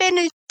 If it had been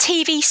a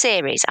TV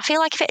series, I feel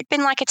like if it had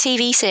been like a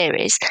TV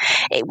series,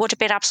 it would have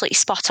been absolutely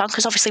spot on,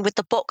 because obviously with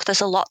the book,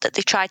 there's a lot that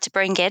they tried to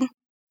bring in.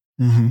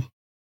 Mm-hmm.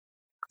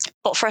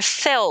 But for a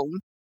film,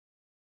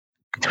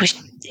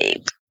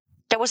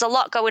 there was a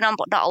lot going on,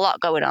 but not a lot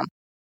going on.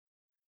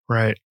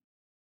 Right.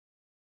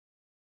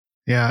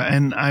 Yeah,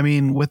 and I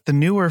mean, with the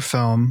newer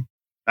film,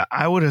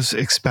 I would have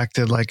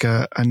expected like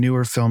a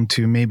newer film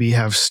to maybe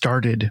have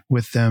started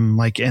with them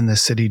like in the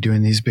city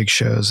doing these big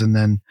shows, and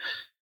then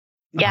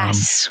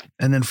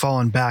and then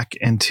fallen back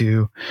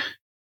into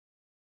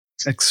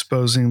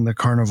exposing the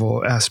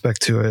carnival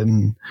aspect to it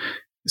and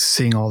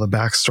seeing all the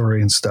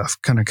backstory and stuff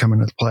kind of come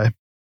into play.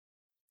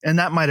 And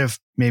that might have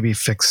maybe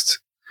fixed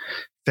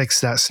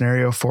that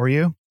scenario for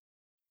you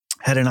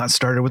had it not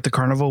started with the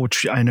carnival,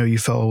 which I know you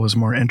felt was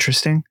more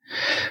interesting,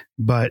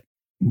 but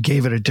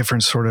gave it a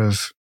different sort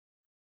of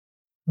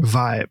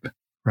vibe,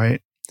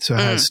 right? So it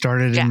had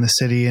started in the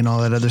city and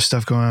all that other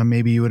stuff going on.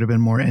 Maybe you would have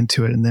been more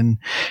into it, and then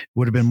it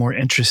would have been more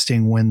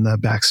interesting when the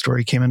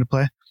backstory came into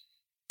play,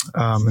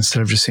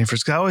 instead of just seeing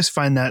first. 'Cause I always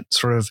find that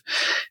sort of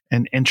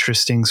an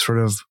interesting sort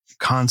of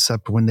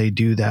concept when they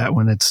do that,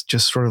 when it's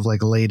just sort of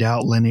like laid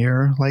out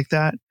linear like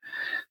that.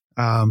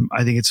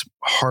 I think it's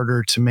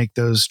harder to make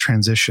those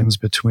transitions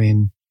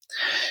between,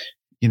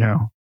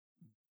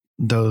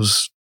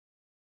 those,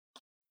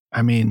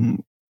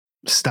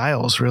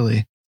 styles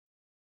really.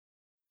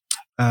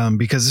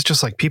 Because it's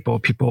just like people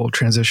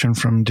transition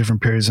from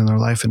different periods in their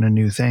life into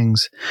new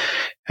things.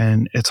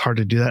 And it's hard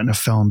to do that in a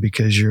film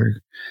because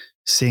you're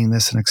seeing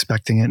this and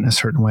expecting it in a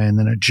certain way. And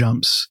then it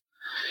jumps,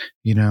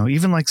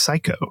 even like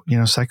Psycho,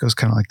 Psycho's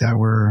kind of like that,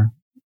 where,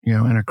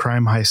 in a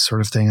crime heist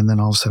sort of thing. And then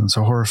all of a sudden it's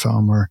a horror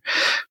film, or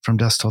From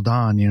Dusk Till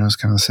Dawn, it's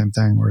kind of the same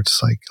thing, where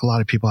it's like a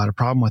lot of people had a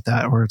problem with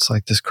that, where it's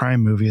like this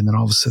crime movie. And then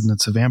all of a sudden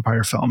it's a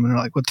vampire film. And they're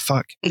like, what the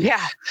fuck?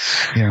 Yeah.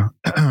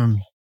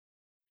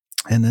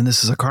 And then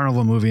this is a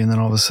carnival movie, and then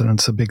all of a sudden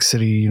it's a big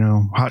city,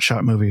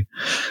 hotshot movie.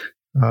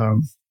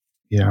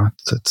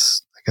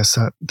 It's I guess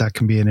that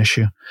can be an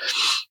issue.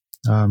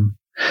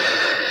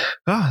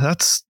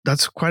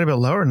 That's quite a bit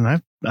lower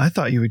than I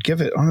thought you would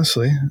give it,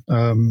 honestly.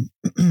 Yeah,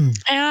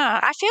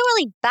 I feel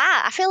really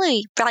bad. I feel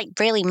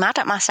really mad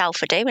at myself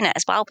for doing it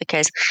as well,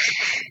 because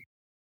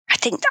I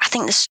think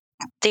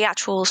the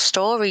actual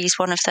story is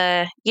one of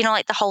the,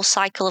 like the whole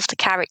cycle of the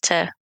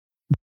character,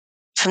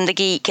 from the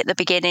geek at the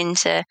beginning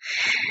to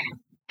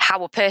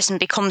how a person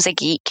becomes a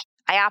geek.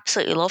 I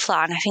absolutely love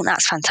that, and I think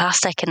that's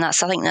fantastic, and I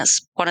think that's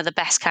one of the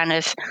best kind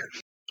of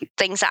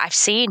things that I've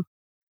seen.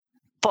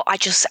 But I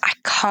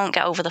can't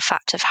get over the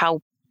fact of how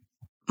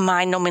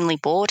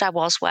mind-numbingly bored I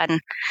was when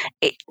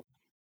it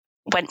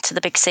went to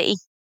the big city.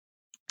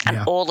 and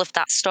all of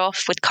that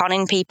stuff with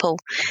conning people.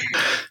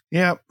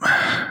 Yep,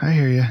 I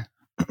hear you.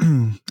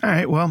 All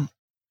right, well,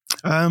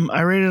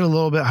 I rated it a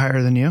little bit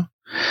higher than you.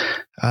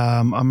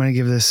 I'm going to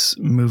give this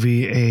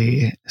movie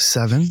a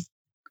 7.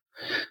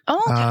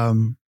 Oh,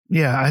 okay.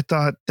 Yeah, I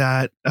thought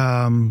that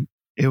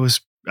it was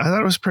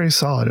pretty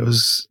solid. It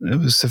was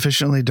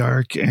sufficiently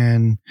dark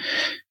and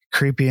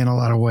creepy in a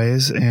lot of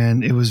ways,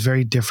 and it was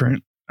very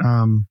different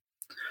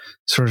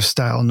sort of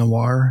style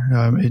noir.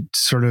 It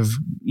sort of,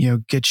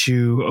 gets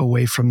you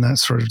away from that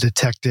sort of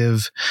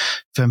detective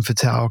femme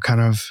fatale kind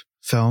of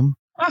film,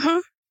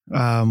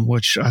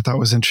 which I thought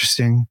was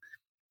interesting.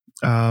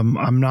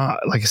 I'm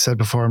not, like I said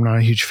before, I'm not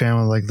a huge fan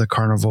of like the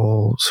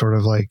carnival sort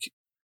of like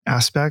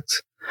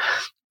aspect.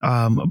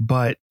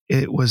 But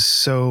it was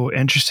so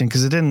interesting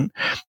because it didn't,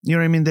 you know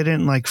what I mean? They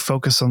didn't like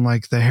focus on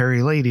like the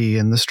hairy lady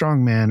and the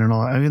strong man and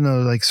all, even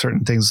though like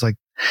certain things like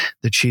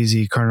the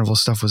cheesy carnival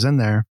stuff was in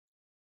there.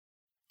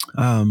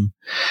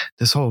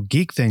 This whole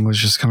geek thing was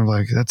just kind of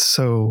like, that's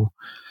so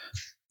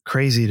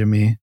crazy to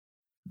me.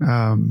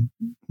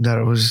 That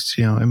it was,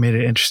 it made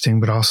it interesting,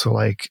 but also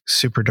like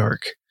super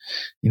dark,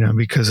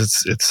 because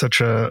it's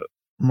such a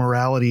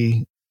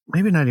morality,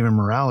 maybe not even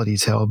morality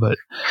tale, but,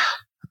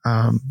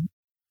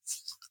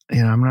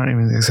 I'm not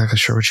even exactly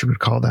sure what you would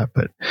call that,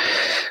 but,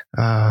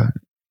 and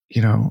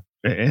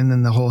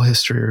then the whole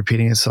history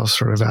repeating itself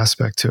sort of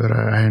aspect to it,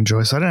 I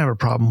enjoy. So I didn't have a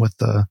problem with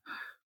the,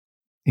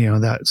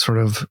 that sort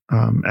of,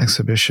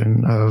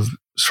 exhibition of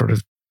sort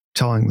of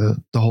telling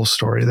the whole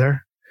story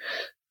there,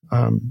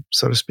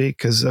 so to speak.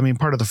 Cause I mean,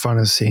 part of the fun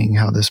is seeing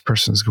how this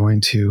person's going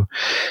to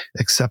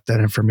accept that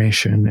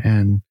information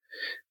and,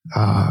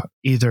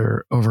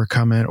 either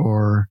overcome it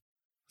or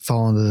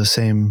fall into the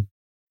same,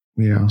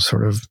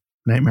 sort of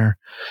nightmare.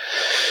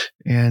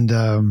 And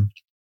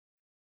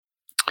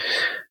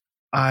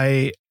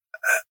I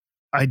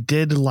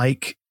did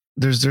like,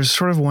 there's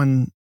sort of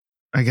one,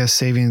 I guess,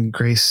 saving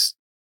grace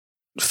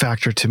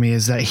factor to me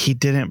is that he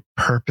didn't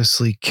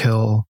purposely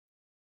kill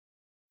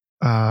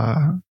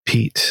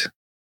Pete.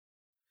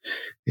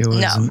 It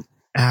was an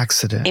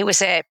accident. It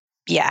was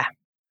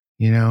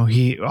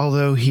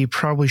although he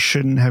probably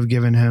shouldn't have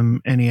given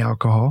him any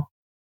alcohol,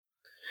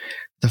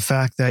 the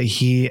fact that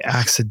he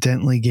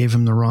accidentally gave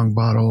him the wrong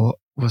bottle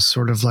was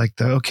sort of like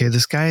okay,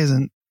 this guy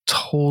isn't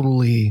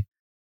totally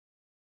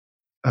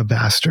a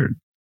bastard.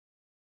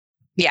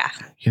 Yeah.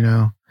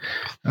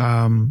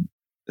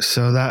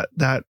 So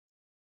that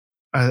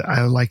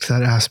I liked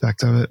that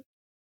aspect of it.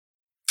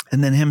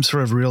 And then him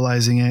sort of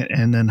realizing it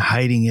and then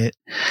hiding it.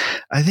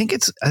 I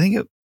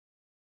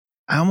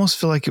almost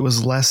feel like it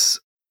was less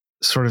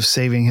sort of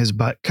saving his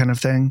butt kind of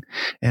thing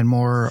and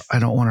more, I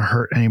don't want to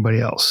hurt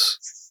anybody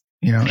else,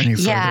 any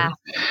further,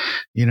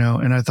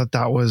 and I thought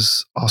that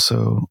was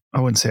also, I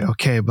wouldn't say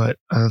okay, but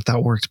I thought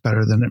that worked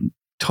better than it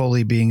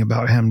totally being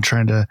about him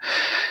trying to,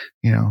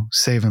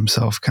 save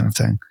himself kind of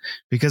thing,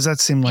 because that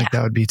seemed like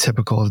that would be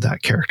typical of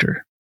that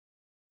character.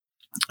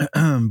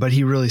 But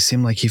he really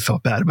seemed like he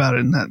felt bad about it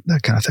and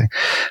that kind of thing.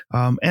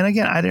 And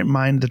again, I didn't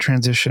mind the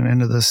transition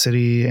into the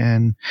city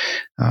and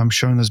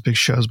showing those big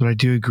shows, but I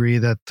do agree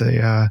that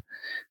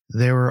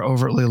they were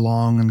overtly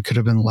long and could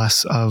have been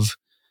less of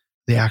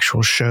the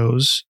actual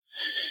shows.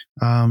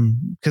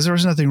 Because there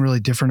was nothing really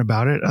different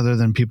about it other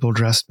than people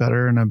dressed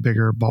better in a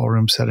bigger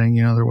ballroom setting.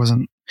 It was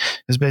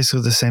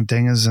basically the same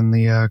thing as in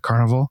the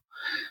carnival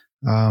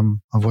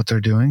of what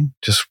they're doing.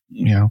 Just,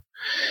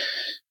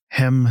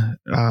 him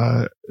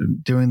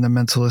doing the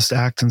mentalist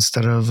act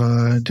instead of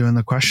doing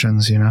the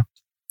questions,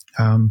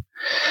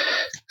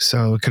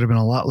 so it could have been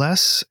a lot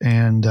less.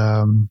 And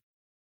I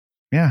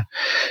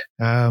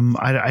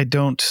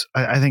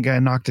think I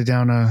knocked it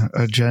down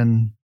a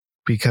gen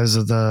because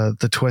of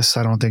the twists.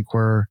 I don't think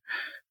were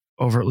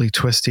overtly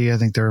twisty. I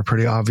think they were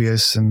pretty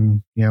obvious,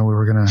 and we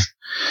were gonna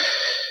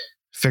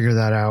figure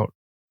that out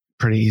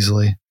pretty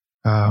easily.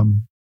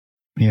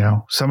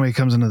 Somebody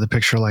comes into the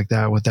picture like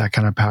that with that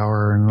kind of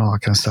power and all that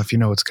kind of stuff,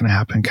 what's going to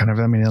happen kind of,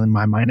 I mean, in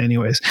my mind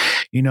anyways,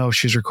 if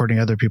she's recording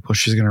other people,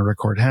 she's going to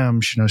record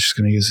him. She knows she's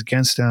going to use it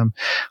against him,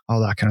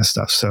 all that kind of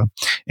stuff. So,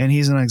 and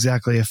he's not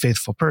exactly a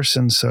faithful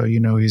person. So,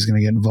 he's going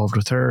to get involved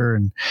with her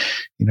and,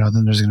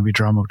 then there's going to be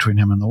drama between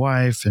him and the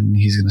wife and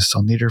he's going to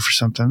still need her for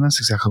something. That's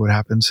exactly what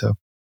happened. So,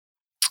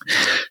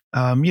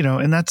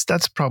 and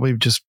that's probably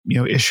just,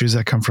 issues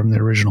that come from the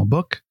original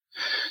book,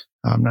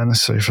 not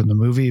necessarily from the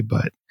movie,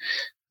 but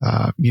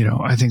I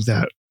think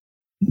that,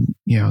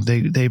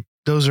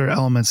 those are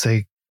elements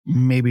they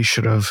maybe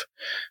should have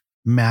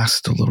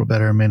masked a little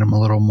better, made them a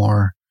little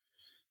more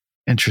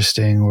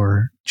interesting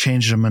or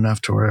changed them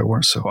enough to where it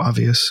weren't so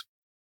obvious.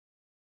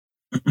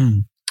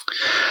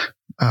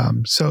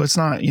 So it's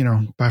not,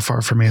 by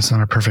far for me, it's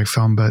not a perfect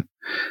film, but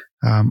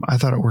I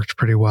thought it worked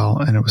pretty well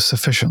and it was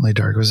sufficiently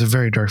dark. It was a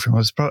very dark film.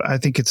 I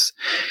think it's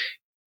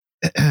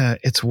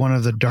one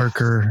of the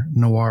darker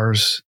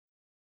noirs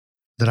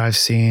that I've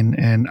seen.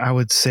 And I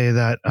would say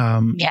that,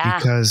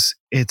 because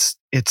it's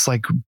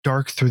like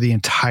dark through the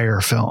entire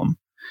film.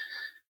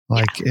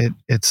 Like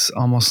it's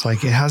almost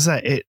like it has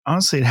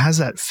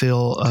that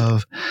feel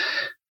of,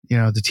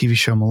 the TV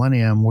show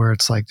Millennium, where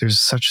it's like there's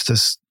such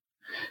this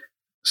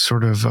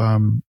sort of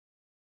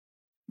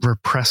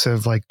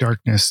repressive like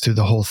darkness through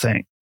the whole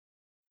thing.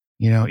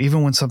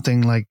 Even when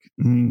something like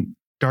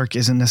dark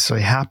isn't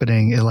necessarily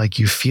happening, it like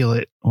you feel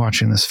it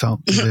watching this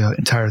film. The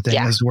entire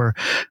thing is where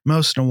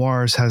most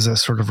noirs has a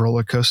sort of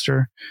roller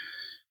coaster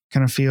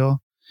kind of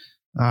feel.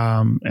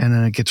 And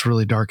then it gets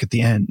really dark at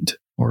the end,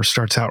 or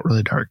starts out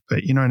really dark.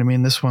 But you know what I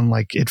mean? This one,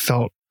 like, it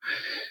felt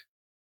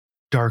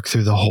dark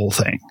through the whole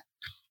thing.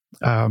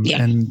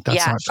 And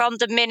that's not... from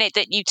the minute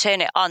that you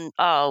turn it on,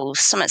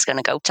 something's going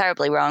to go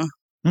terribly wrong.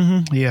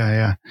 Mm-hmm.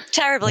 Yeah.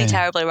 Terribly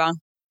wrong.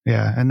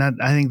 Yeah. And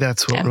I think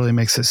that's what really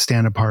makes it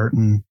stand apart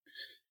and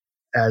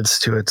adds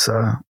to its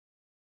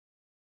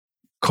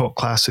cult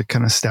classic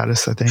kind of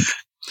status, I think.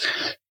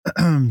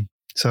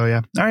 So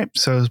yeah. All right.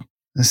 So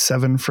a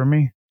 7 for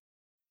me.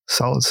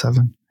 Solid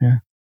 7. Yeah.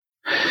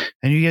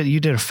 And you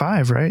did a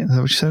 5, right? Is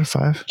that what you said? A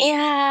 5?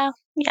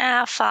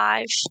 Yeah,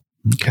 5.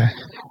 Okay.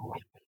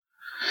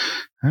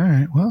 All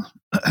right. Well,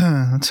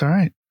 that's all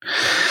right.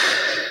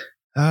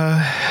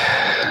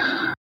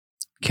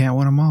 Can't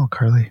win them all,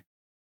 Carly.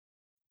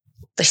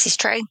 This is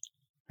true.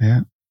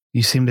 Yeah.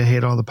 You seem to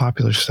hate all the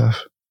popular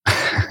stuff.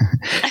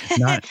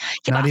 Not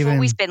I've even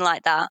always been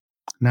like that.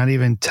 Not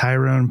even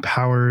Tyrone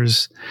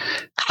Power's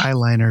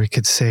eyeliner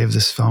could save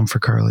this film for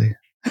Carly.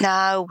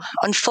 No,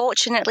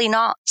 unfortunately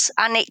not.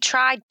 And it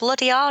tried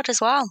bloody hard as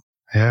well.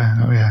 Yeah.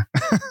 Oh yeah.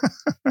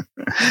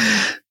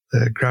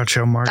 The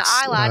Groucho Marx.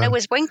 The eyeliner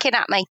was winking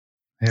at me.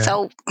 Yeah.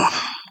 So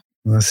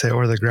let's say,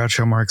 or the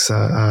Groucho Marx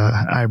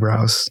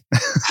eyebrows.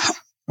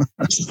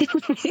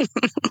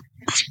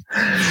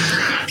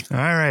 All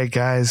right,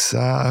 guys.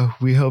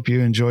 We hope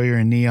you enjoy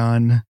your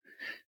Neon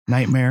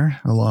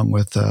Nightmare along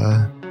with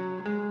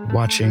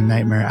watching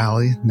Nightmare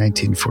Alley,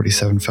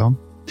 1947 film.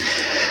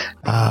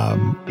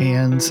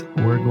 And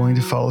we're going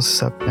to follow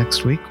this up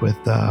next week with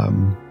the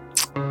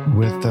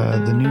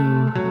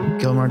new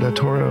Guillermo del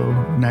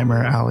Toro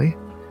Nightmare Alley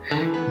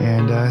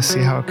and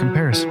see how it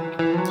compares.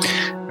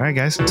 All right,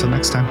 guys. Until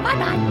next time.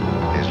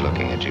 Bye-bye. He's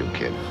looking at you,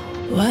 kid.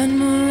 One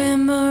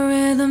marimba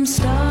rhythm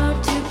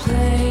start to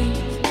play.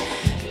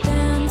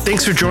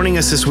 Thanks for joining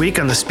us this week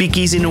on the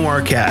Speakeasy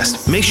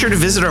Noircast. Make sure to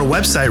visit our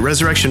website,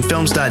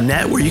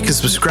 resurrectionfilms.net, where you can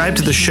subscribe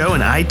to the show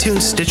in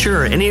iTunes,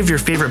 Stitcher, or any of your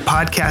favorite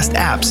podcast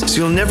apps, so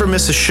you'll never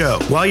miss a show.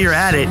 While you're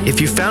at it, if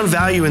you found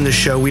value in the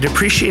show, we'd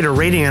appreciate a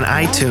rating on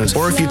iTunes,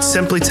 or if you'd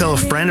simply tell a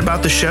friend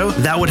about the show,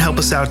 that would help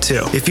us out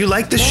too. If you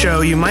like the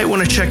show, you might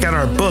want to check out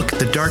our book,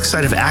 The Dark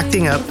Side of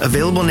Acting Up,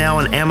 available now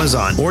on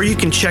Amazon, or you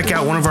can check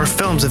out one of our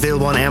films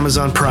available on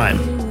Amazon Prime.